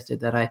who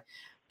suggested that I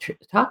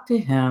talk to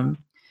him,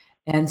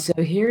 and so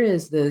here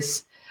is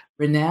this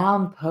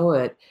renowned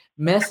poet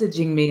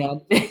messaging me on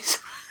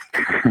Facebook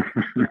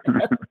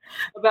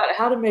about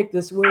how to make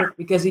this work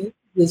because he uses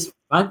this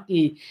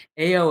funky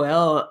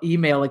AOL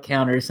email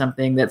account or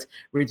something that's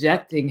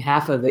rejecting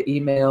half of the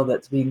email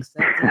that's being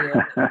sent to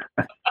him.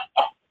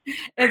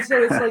 And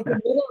so it's like the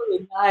middle of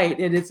the night,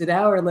 and it's an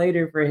hour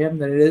later for him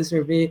than it is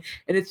for me,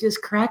 and it's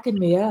just cracking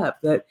me up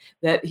that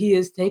he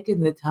has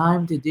taken the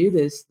time to do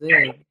this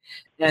thing,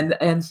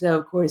 and so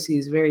of course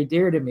he's very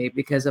dear to me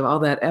because of all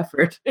that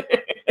effort.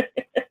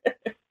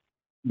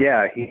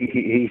 yeah,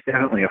 he's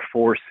definitely a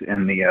force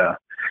in the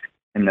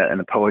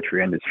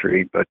poetry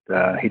industry, but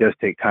he does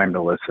take time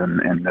to listen,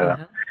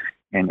 Uh-huh.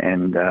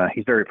 and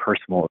he's very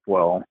personal as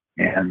well.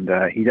 And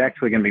he's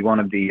actually going to be one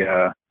of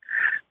the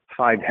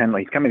five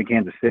Henley. He's coming to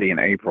Kansas City in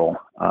April,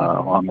 Mhm.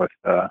 along with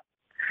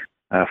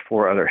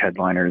four other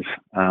headliners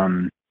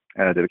to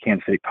the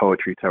Kansas City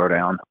Poetry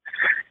Throwdown,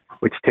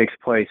 which takes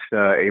place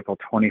April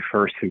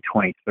 21st through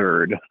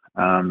 23rd.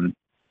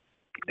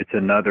 It's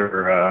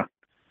another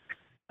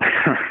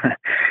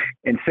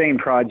insane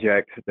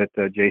project that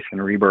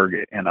Jason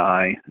Reberg and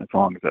I, as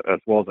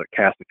well as a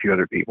cast of few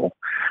other people,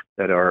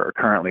 that are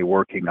currently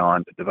working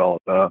on to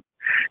develop a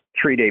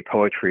 3-day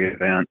poetry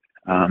event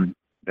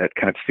that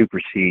kind of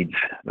supersedes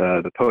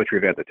the poetry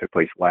event that took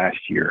place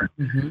last year.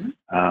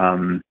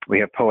 Mhm. We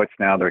have poets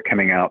now that are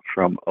coming out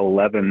from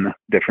 11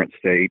 different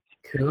states.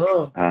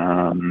 Cool.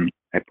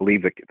 I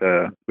believe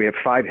we have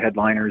 5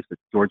 headliners.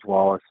 It's George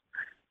Wallace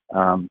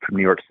from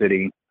New York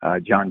City,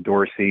 John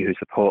Dorsey, who's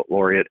the poet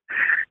laureate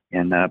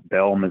in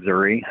Bell,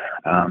 Missouri.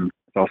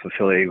 It's also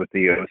affiliated with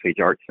the Osage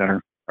Arts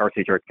Center,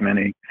 Osage Arts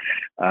Community.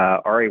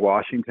 R.A.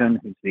 Washington,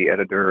 who's the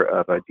editor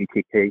of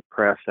DTK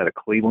Press out of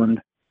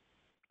Cleveland.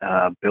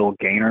 Bill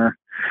Gaynor,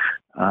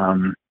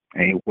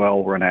 a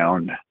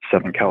well-renowned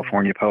Southern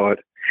California poet,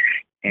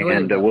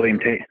 and William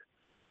Taylor.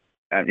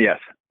 Yes,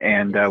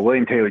 and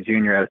William Taylor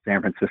Jr. out of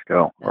San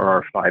Francisco are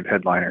our 5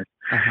 headliners.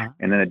 Uh-huh.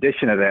 And in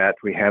addition to that,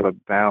 we have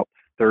about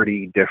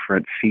 30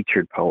 different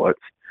featured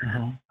poets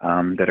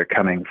that are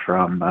coming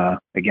from,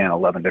 again,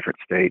 11 different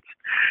states.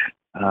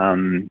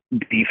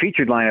 The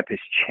featured lineup has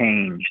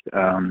changed.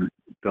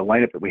 The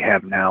lineup that we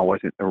have now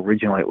wasn't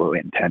originally what we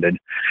intended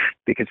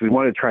because we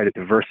wanted to try to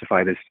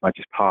diversify this as much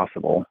as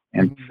possible.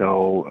 And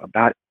so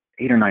about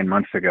 8 or 9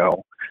 months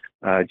ago,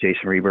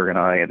 Jason Reberg and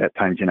I, at that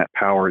time, Jeanette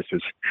Powers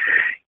was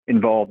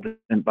involved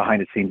in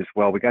behind the scenes as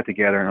well. We got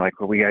together and like,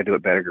 well, we got to do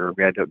it better.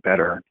 We got to do it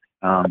better.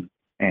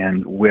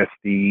 And with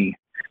I'm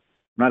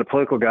not a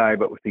political guy,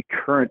 but with the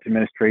current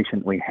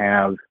administration we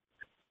have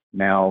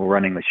now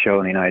running the show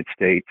in the United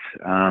States,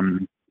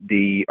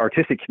 the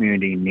artistic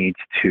community needs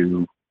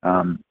to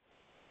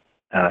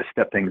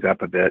step things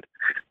up a bit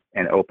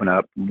and open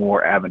up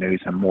more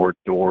avenues and more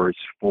doors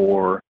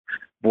for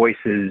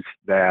voices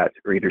that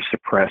are either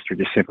suppressed or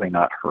just simply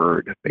not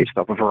heard based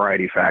off a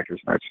variety of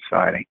factors in our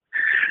society.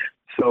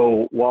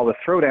 So while the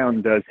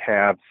Throwdown does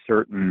have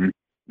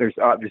there's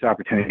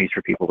opportunities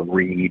for people to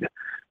read.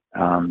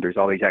 There's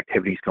all these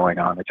activities going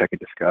on, which I could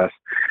discuss.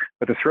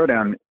 But the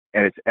Throwdown,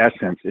 at its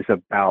essence, is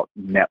about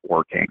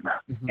networking.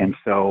 And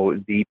so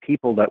the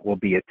people that will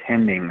be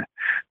attending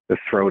the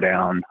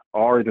Throwdown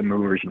are the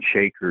movers and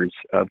shakers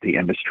of the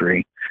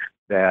industry,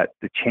 that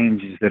the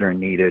changes that are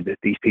needed,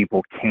 these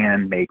people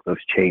can make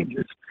those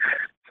changes.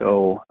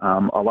 So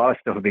a lot of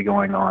stuff will be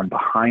going on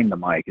behind the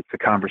mic. It's the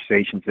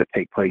conversations that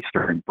take place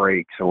during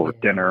breaks or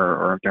dinner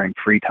or during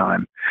free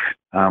time,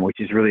 which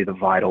is really the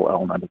vital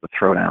element of the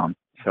Throwdown.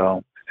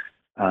 So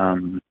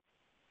in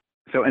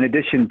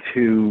addition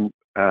to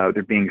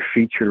there being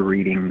feature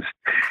readings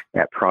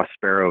at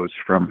Prospero's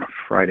from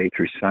Friday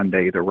through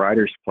Sunday, the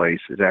Writers'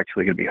 Place is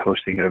actually going to be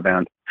hosting an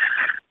event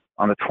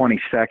on the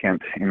 22nd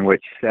in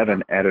which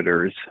 7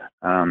 editors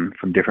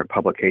from different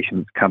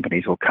publications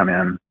companies will come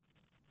in,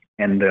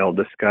 and they'll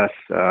discuss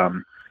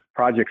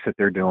projects that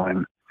they're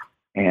doing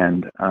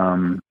and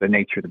the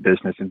nature of the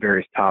business and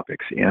various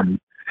topics in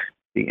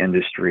the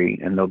industry.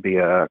 And there'll be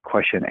a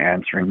question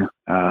answering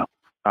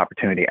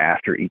opportunity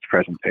after each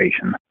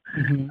presentation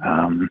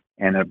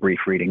and a brief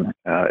reading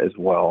as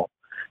well.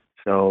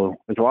 So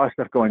there's a lot of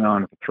stuff going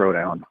on with the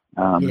Throwdown.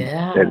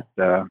 It's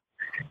a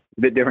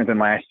bit different than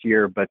last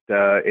year, but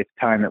it's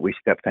time that we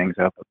step things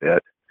up a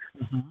bit.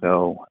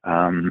 So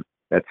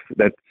that's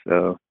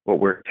what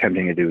we're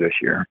attempting to do this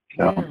year.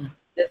 So.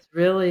 It's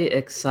really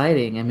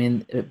exciting. I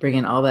mean,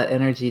 bringing all that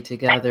energy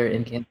together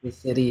in Kansas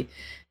City.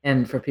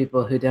 And for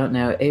people who don't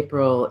know,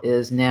 April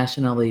is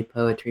Nationally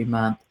Poetry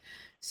Month.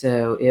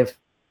 So if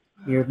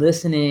you're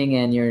listening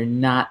and you're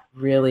not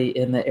really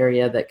in the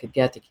area that could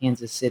get to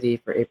Kansas City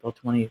for April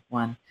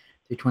 21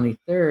 through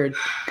 23rd,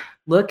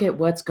 look at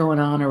what's going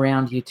on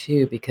around you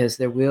too, because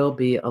there will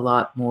be a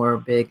lot more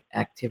big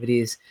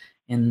activities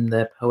in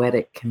the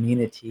poetic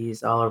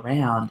communities all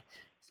around,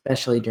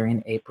 especially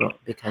during April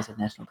because of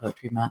National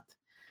Poetry Month.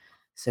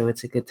 So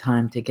it's a good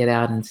time to get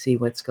out and see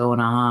what's going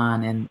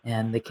on.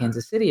 And the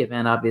Kansas City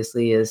event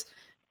obviously has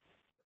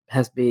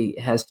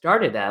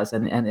started as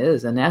and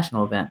is a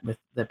national event with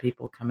the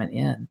people coming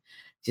in,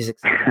 which is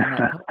exciting. And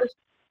that publisher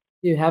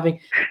too, having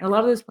and a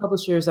lot of those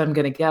publishers, I'm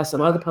going to guess, a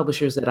lot of the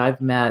publishers that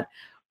I've met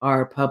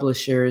are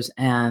publishers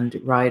and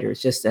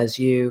writers, just as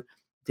you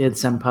did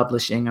some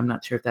publishing. I'm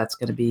not sure if that's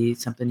going to be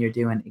something you're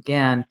doing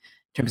again in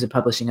terms of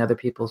publishing other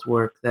people's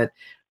work. That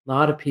a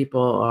lot of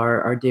people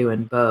are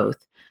doing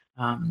both,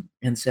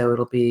 and so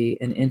it'll be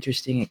an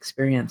interesting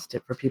experience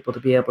for people to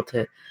be able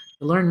to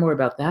learn more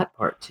about that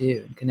part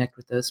too and connect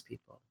with those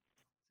people.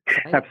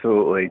 Exciting.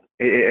 Absolutely.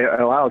 It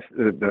allows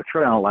the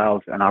throwdown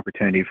allows an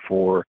opportunity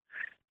for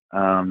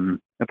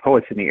the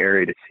poets in the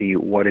area to see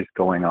what is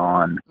going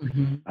on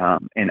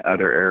Mm-hmm. in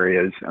other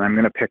areas. And I'm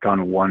going to pick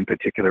on one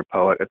particular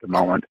poet at the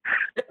moment.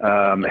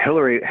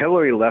 Hillary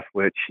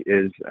Leftwich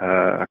is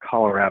a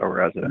Colorado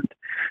resident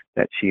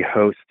that she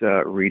hosts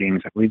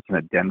readings, I believe, in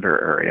the Denver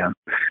area.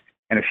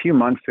 And a few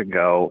months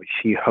ago,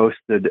 she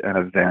hosted an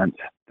event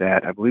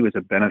that I believe was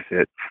a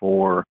benefit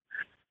for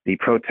the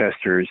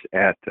protesters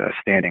at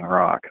Standing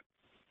Rock,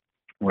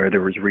 where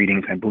there was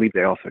readings. I believe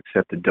they also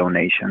accepted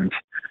donations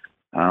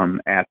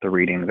at the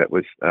reading that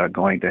was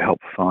going to help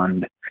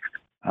fund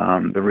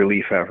the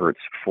relief efforts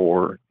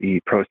for the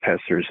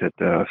protesters at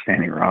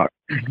Standing Rock.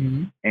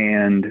 Mm-hmm.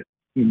 And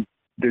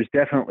there's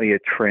definitely a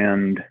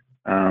trend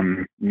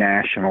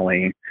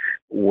nationally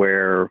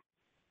where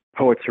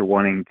poets are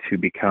wanting to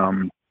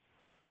become,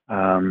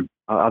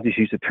 I'll just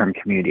use the term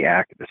community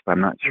activists, but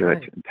I'm not sure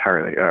that's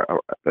entirely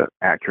the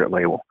accurate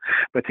label,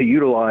 but to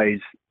utilize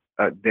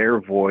their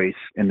voice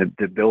and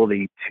the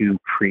ability to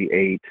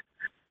create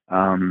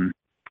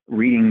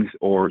readings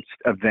or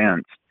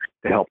events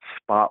to help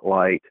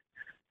spotlight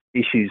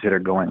issues that are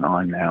going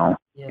on now.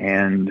 Yes.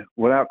 And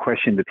without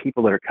question, the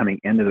people that are coming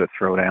into the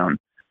throwdown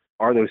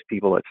are those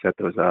people that set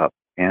those up.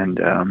 And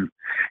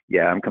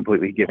yeah, I'm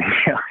completely giving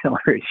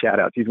Hillary a shout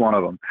out. She's one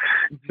of them.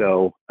 Mm-hmm.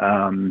 So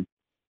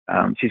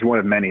she's one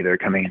of many that are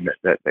coming in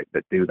that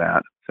do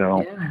that.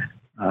 So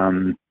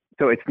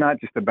so it's not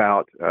just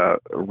about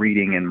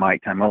reading in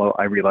mic time, although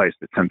I realize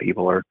that some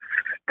people are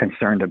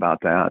concerned about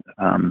that.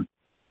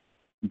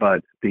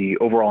 But the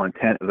overall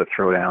intent of the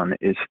throwdown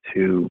is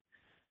to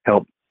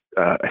help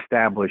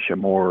establish a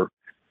more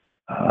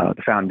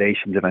the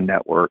foundations of a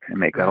network and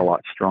make that a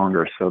lot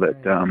stronger, so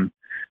that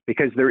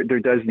because there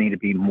does need to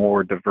be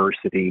more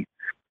diversity,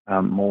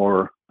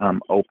 more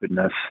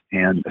openness,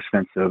 and a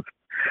sense of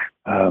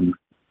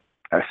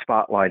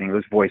spotlighting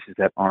those voices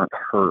that aren't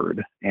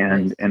heard.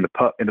 And in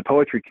the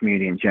poetry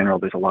community in general,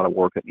 there's a lot of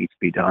work that needs to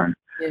be done.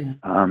 Yeah.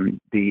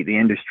 The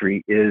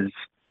industry has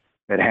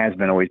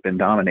always been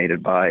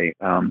dominated by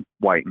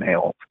white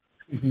males.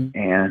 Mm-hmm.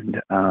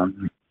 And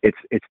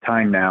it's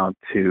time now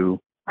to,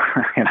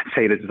 and I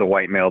say this as a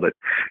white male that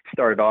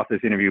started off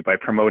this interview by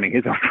promoting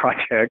his own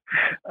project,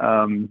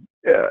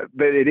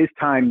 but it is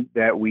time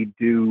that we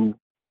do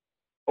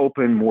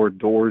open more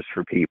doors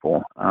for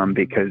people,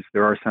 because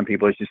there are some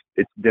people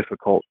it's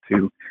difficult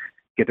to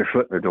get their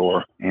foot in the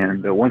door.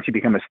 And once you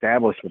become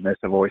established in this,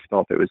 I've always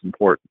felt it was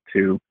important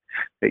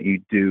that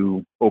you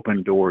do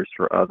open doors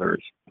for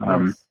others,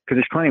 because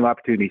there's plenty of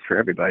opportunities for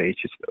everybody.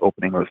 It's just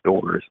opening those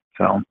doors.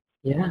 So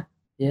yeah,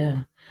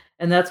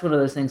 and that's one of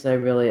those things I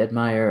really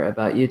admire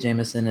about you,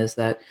 Jameson, is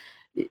that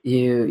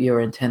you're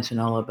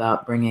intentional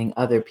about bringing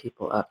other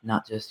people up,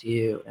 not just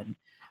you. And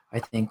I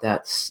think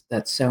that's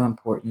so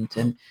important.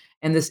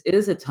 And this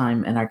is a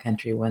time in our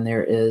country when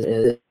there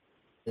is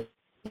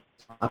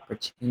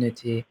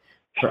opportunity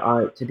for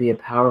art to be a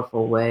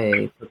powerful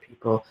way for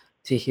people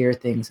to hear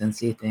things and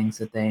see things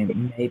that they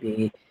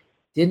maybe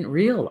didn't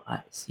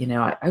realize.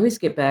 I always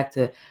get back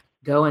to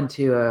going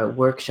to a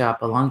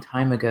workshop a long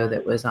time ago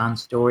that was on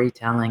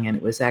storytelling, and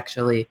it was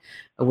actually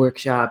a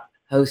workshop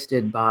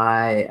hosted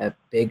by a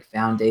big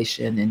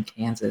foundation in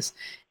Kansas.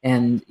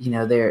 And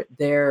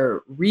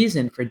their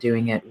reason for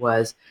doing it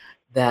was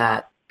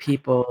that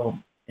people,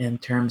 in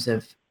terms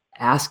of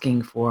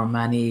asking for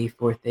money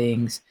for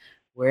things,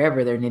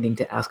 wherever they're needing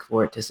to ask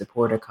for it to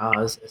support a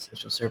cause, a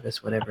social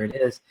service, whatever it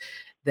is,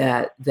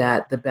 that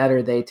the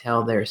better they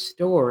tell their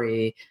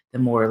story, the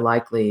more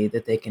likely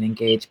that they can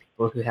engage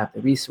people who have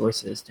the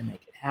resources to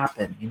make it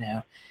happen.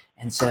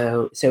 And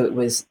so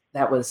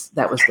that was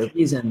the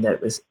reason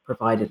that was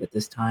provided at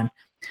this time.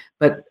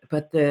 But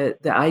the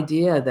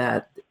idea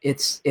that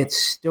it's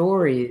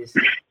stories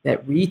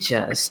that reach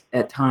us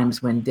at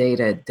times when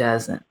data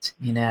doesn't.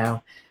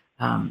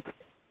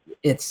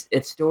 it's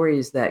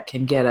stories that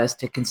can get us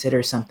to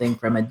consider something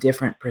from a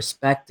different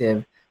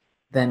perspective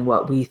than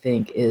what we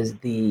think is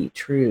the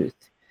truth.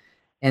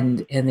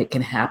 And it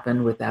can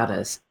happen without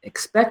us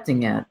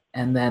expecting it,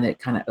 and then it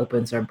kind of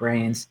opens our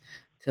brains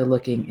to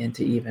looking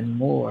into even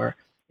more.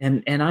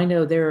 And I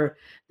know there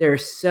are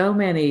so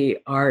many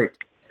art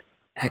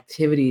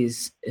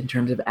activities in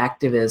terms of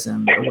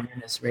activism,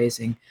 awareness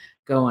raising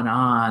going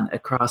on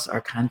across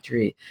our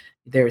country.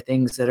 There are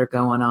things that are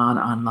going on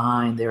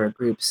online. There are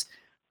groups.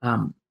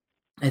 um,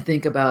 I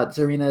think about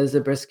Zarina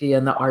Zabriskie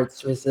and the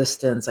Arts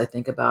Resistance. I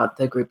think about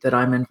the group that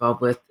I'm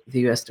involved with, the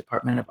U.S.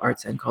 Department of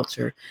Arts and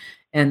Culture,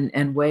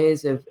 and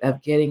ways of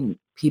getting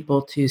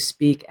people to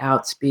speak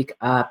out, speak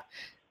up.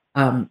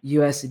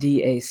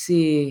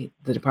 USDAC,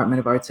 the Department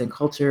of Arts and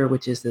Culture,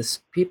 which is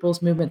this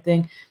people's movement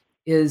thing,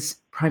 is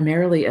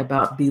primarily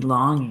about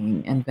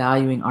belonging and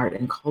valuing art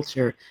and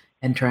culture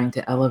and trying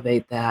to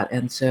elevate that.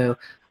 And so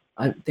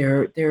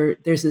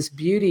there's this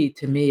beauty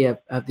to me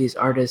of these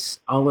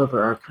artists all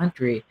over our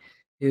country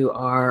who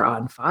are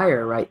on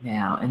fire right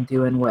now and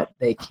doing what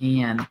they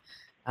can,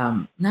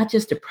 not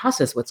just to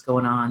process what's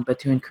going on, but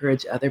to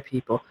encourage other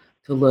people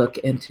to look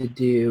and to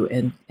do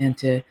and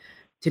to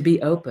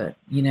be open,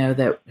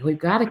 that we've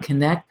got to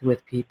connect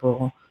with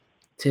people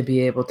to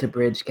be able to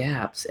bridge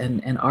gaps.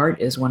 And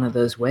art is one of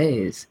those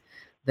ways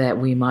that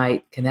we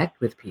might connect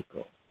with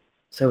people.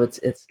 So it's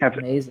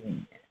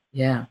amazing.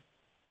 Yeah.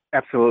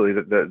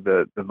 Absolutely.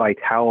 The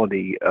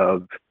vitality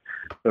of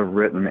the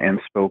written and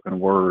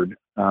spoken word,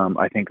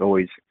 I think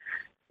always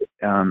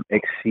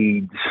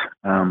exceeds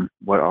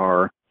what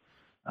our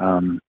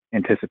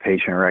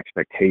anticipation or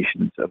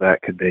expectations of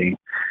that could be.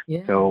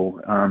 Yeah. So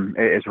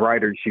as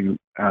writers, we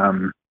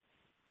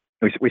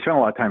spend a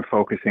lot of time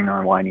focusing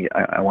on why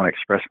I want to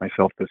express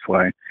myself this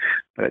way,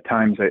 but at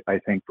times I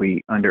think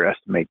we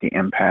underestimate the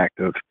impact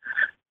of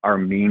our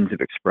means of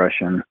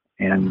expression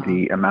and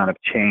the amount of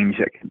change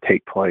that can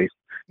take place.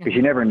 Because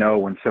you never know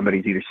when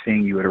somebody's either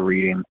seeing you at a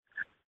reading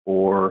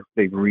or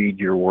they read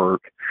your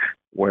work,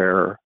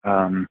 where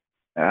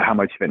how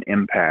much of an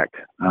impact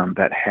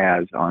that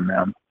has on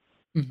them.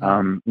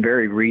 Mm-hmm.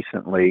 Very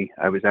recently,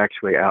 I was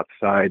actually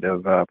outside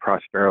of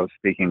Prospero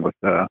speaking with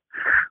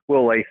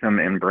Will Latham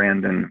and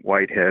Brandon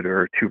Whitehead,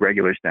 or two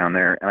regulars down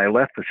there, and I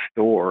left the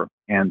store,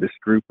 and this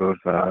group of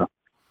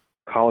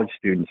college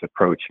students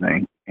approached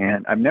me,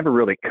 and I'm never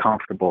really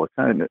comfortable. It's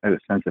not a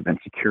sense of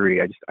insecurity.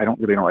 I don't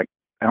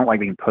like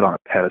being put on a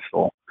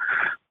pedestal,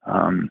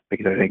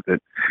 because I think that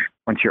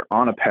once you're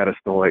on a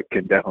pedestal, it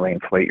could definitely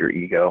inflate your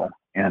ego,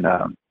 and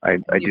I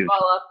do.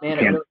 Fall off,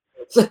 man.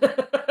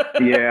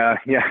 Yeah.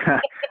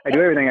 I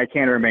do everything I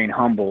can to remain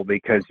humble,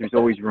 because there's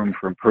always room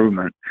for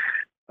improvement.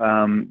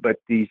 But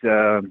these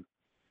their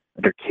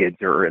kids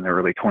are in their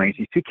early 20s.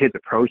 These two kids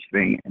approached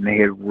me, and they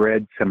had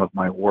read some of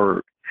my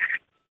work.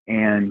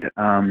 And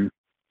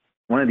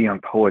one of the young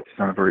poets is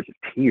on the verge of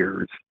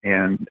tears.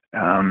 And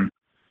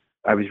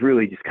I was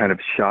really just kind of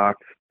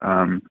shocked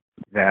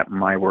that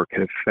my work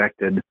had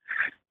affected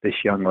this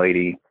young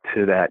lady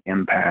to that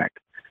impact.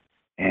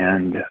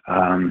 And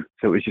so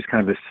it was just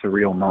kind of a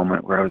surreal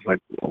moment where I was like,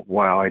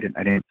 wow, I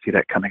didn't see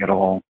that coming at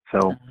all.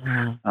 So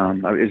it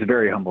was a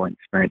very humbling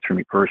experience for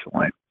me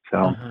personally.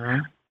 So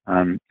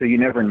so you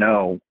never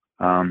know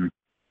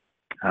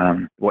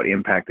what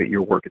impact that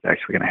your work is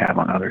actually going to have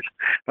on others.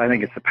 But I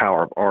think it's the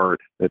power of art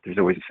that there's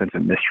always a sense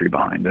of mystery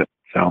behind it.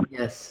 So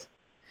yes.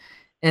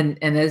 And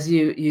as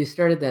you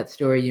started that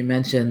story, you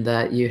mentioned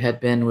that you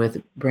had been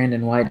with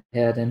Brandon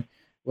Whitehead and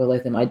Will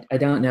Latham. I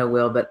don't know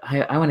Will, but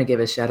I want to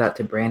give a shout out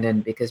to Brandon,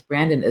 because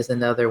Brandon is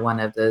another one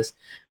of those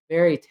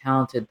very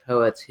talented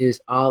poets who's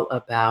all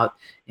about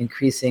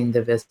increasing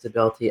the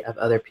visibility of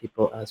other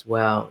people as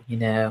well.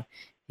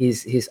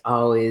 He's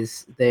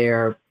always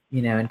there,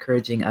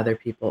 encouraging other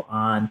people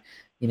on,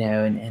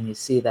 and you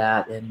see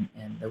that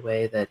in the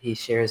way that he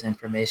shares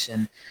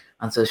information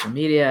on social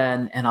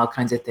media and all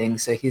kinds of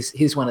things. So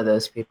he's one of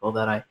those people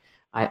that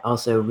I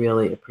also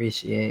really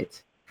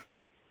appreciate.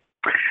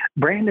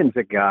 Brandon's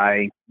a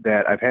guy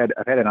that I've had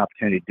an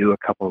opportunity to do a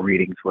couple of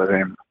readings with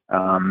him,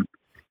 and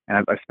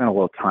I've spent a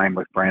little time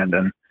with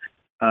Brandon.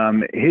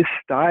 His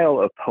style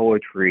of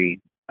poetry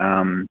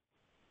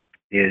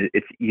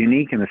it's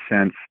unique in the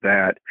sense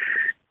that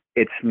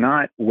it's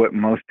not what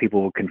most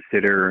people would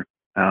consider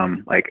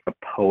like a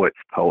poet's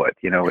poet.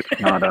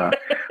 It's not a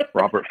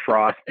Robert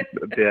Frost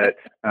bit.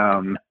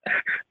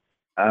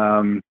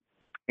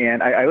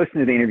 And I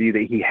listened to the interview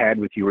that he had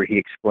with you where he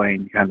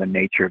explained kind of the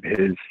nature of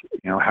his,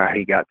 how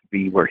he got to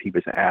be where he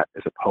was at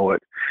as a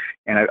poet.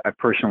 And I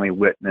personally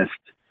witnessed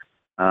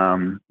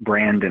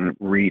Brandon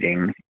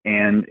reading,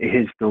 and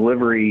his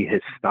delivery,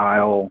 his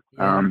style,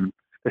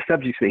 the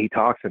subjects that he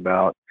talks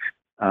about,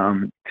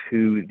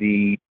 to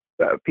the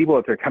people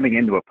that they're coming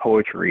into a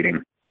poetry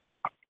reading,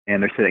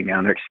 and they're sitting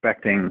down, they're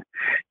expecting,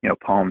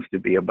 poems to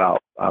be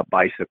about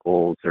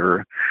bicycles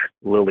or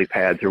lily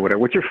pads or whatever,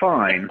 which are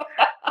fine.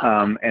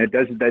 And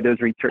that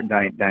does reach certain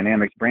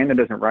dynamics. Brandon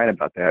doesn't write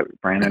about that.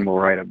 Brandon will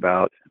write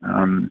about,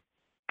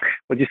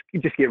 just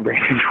get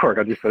Brandon's work.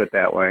 I'll just put it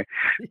that way.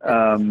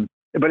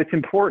 but it's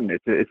important.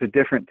 It's a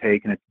different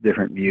take and it's a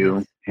different view.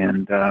 Yes.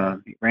 And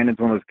Brandon's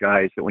one of those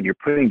guys that when you're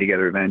putting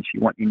together events,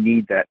 you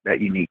need that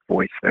unique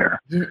voice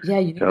there. Yeah,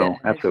 you need So that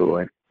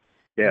absolutely, energy.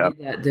 You yeah,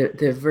 need that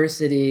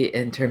diversity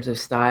in terms of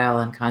style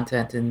and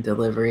content and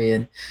delivery,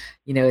 and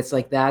it's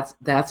like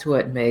that's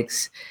what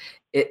makes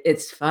it.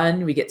 It's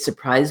fun. We get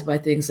surprised by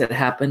things that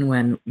happen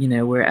when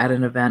we're at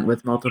an event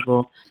with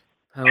multiple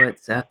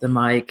poets at the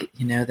mic.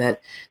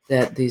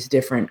 That these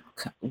different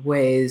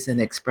ways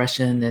and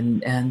expression,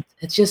 and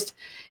it's just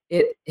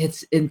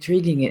it's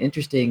intriguing and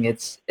interesting. I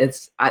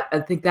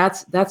think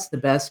that's the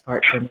best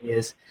part for me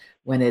is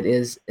when it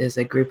is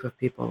a group of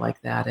people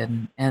like that,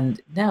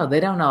 and no,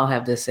 they don't all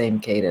have the same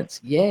cadence.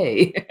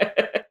 Yay.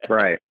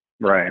 right,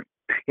 right.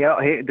 Yeah,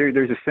 hey,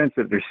 there's a sense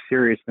of there's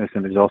seriousness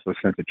and there's also a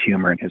sense of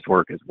humor in his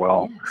work as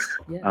well,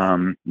 Yes,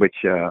 yes.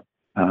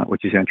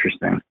 which is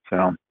interesting.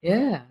 So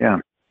Yeah. yeah.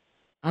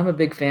 I'm a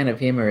big fan of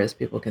humor, as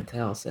people can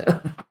tell. So,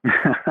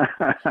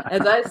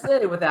 as I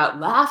say, without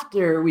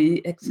laughter,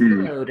 we mm,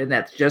 explode, and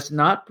that's just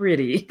not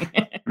pretty.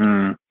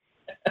 mm.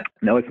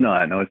 No, it's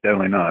not. No, it's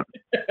definitely not.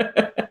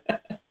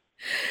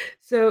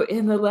 So,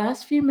 in the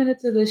last few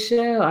minutes of the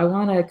show, I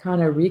want to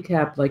kind of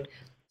recap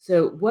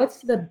so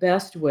what's the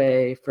best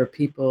way for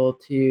people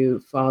to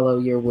follow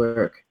your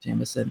work,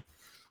 Jameson?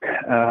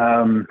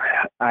 Um,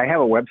 I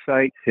have a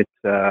website. It's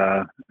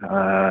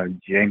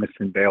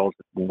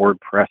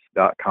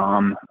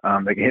JamesonBales@wordpress.com.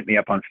 They can hit me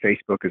up on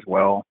Facebook as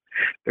well.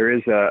 There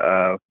is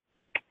a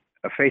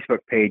Facebook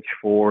page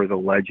for the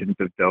Legends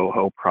of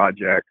Doho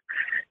project,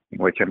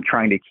 which I'm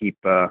trying to keep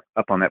up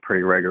on that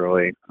pretty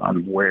regularly,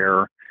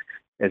 where,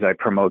 as I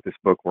promote this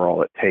book, where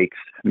all it takes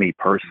me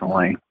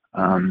personally.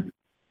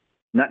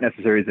 Not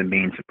necessarily as a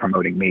means of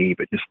promoting me,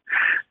 but just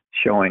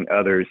showing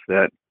others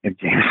that if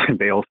Jameson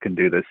Bales can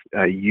do this,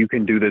 you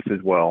can do this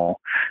as well.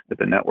 That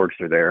the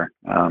networks are there.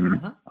 All you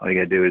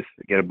got to do is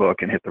get a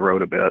book and hit the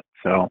road a bit.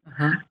 So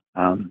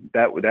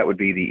that would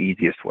be the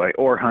easiest way.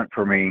 Or hunt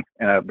for me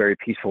in a very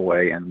peaceful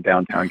way in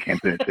downtown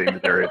Kansas City,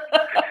 Missouri.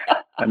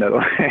 Another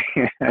way,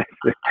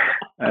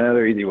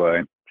 another easy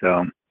way.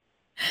 So.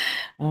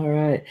 All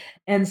right.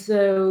 And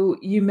so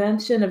you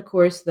mentioned, of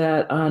course,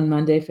 that on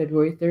Monday,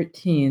 February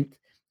 13th,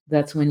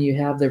 that's when you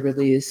have the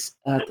release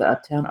at the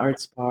Uptown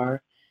Arts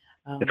Bar.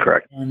 That's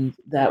correct. And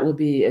that will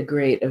be a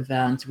great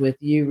event with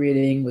you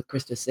reading, with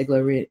Krista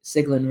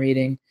Siglin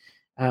reading.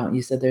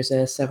 You said there's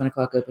a 7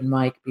 o'clock open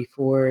mic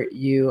before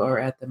you are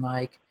at the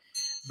mic,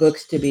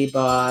 books to be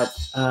bought.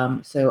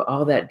 So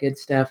all that good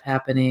stuff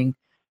happening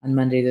on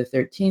Monday the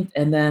 13th.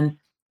 And then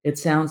it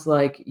sounds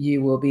like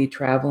you will be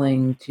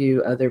traveling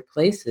to other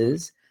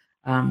places.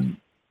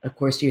 Of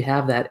course, you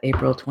have that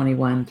April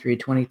 21 through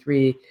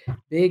 23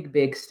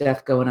 big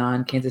stuff going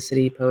on, Kansas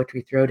City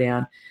Poetry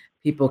Throwdown.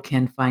 People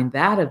can find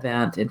that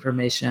event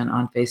information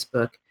on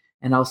Facebook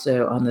and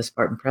also on the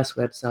Spartan Press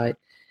website.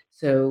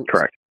 So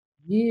Correct.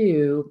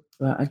 you,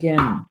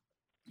 again,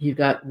 you've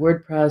got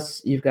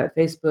WordPress, you've got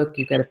Facebook,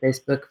 you've got a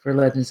Facebook for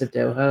Legends of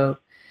Doho,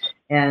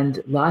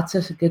 and lots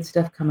of good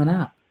stuff coming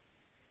up.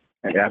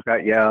 Yeah,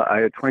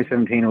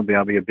 2017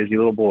 I'll be a busy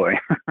little boy.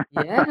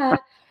 Yeah.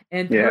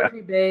 And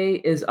Poetry Bay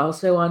is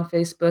also on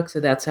Facebook, so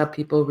that's how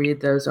people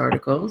read those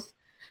articles.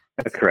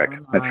 That's correct.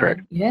 Online. That's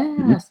correct.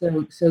 Yeah,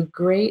 so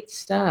great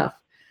stuff.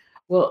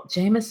 Well,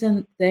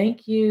 Jameson,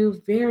 thank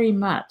you very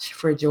much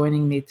for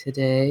joining me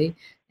today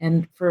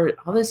and for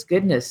all this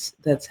goodness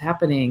that's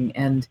happening.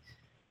 And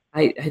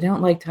I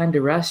don't like time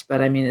to rush,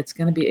 but I mean, it's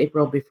going to be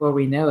April before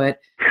we know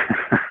it.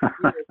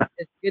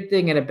 It's a good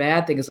thing and a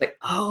bad thing. It's like,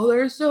 oh,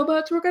 there's so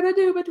much we're going to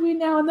do between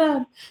now and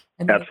then.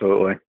 And then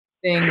Absolutely.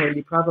 thing where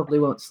you probably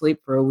won't sleep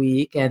for a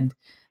week and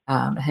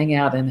hang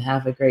out and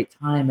have a great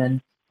time.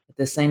 And at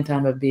the same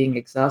time of being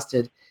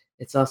exhausted,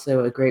 it's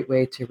also a great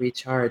way to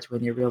recharge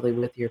when you're really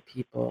with your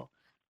people.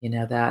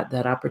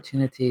 That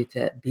opportunity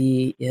to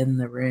be in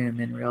the room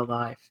in real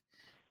life.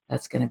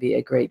 That's going to be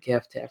a great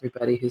gift to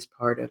everybody who's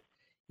part of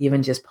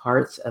even just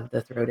parts of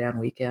the Throwdown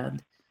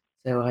weekend.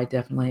 So I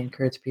definitely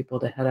encourage people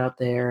to head out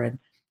there and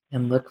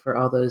look for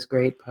all those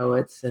great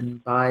poets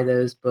and buy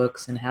those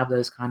books and have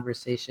those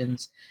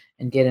conversations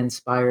and get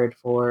inspired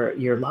for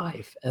your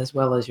life as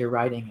well as your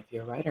writing if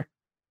you're a writer.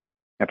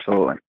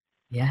 Absolutely.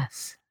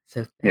 Yes.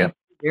 So thank you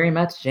very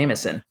much,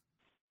 Jameson.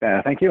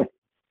 Thank you.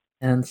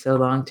 And so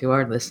long to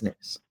our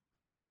listeners.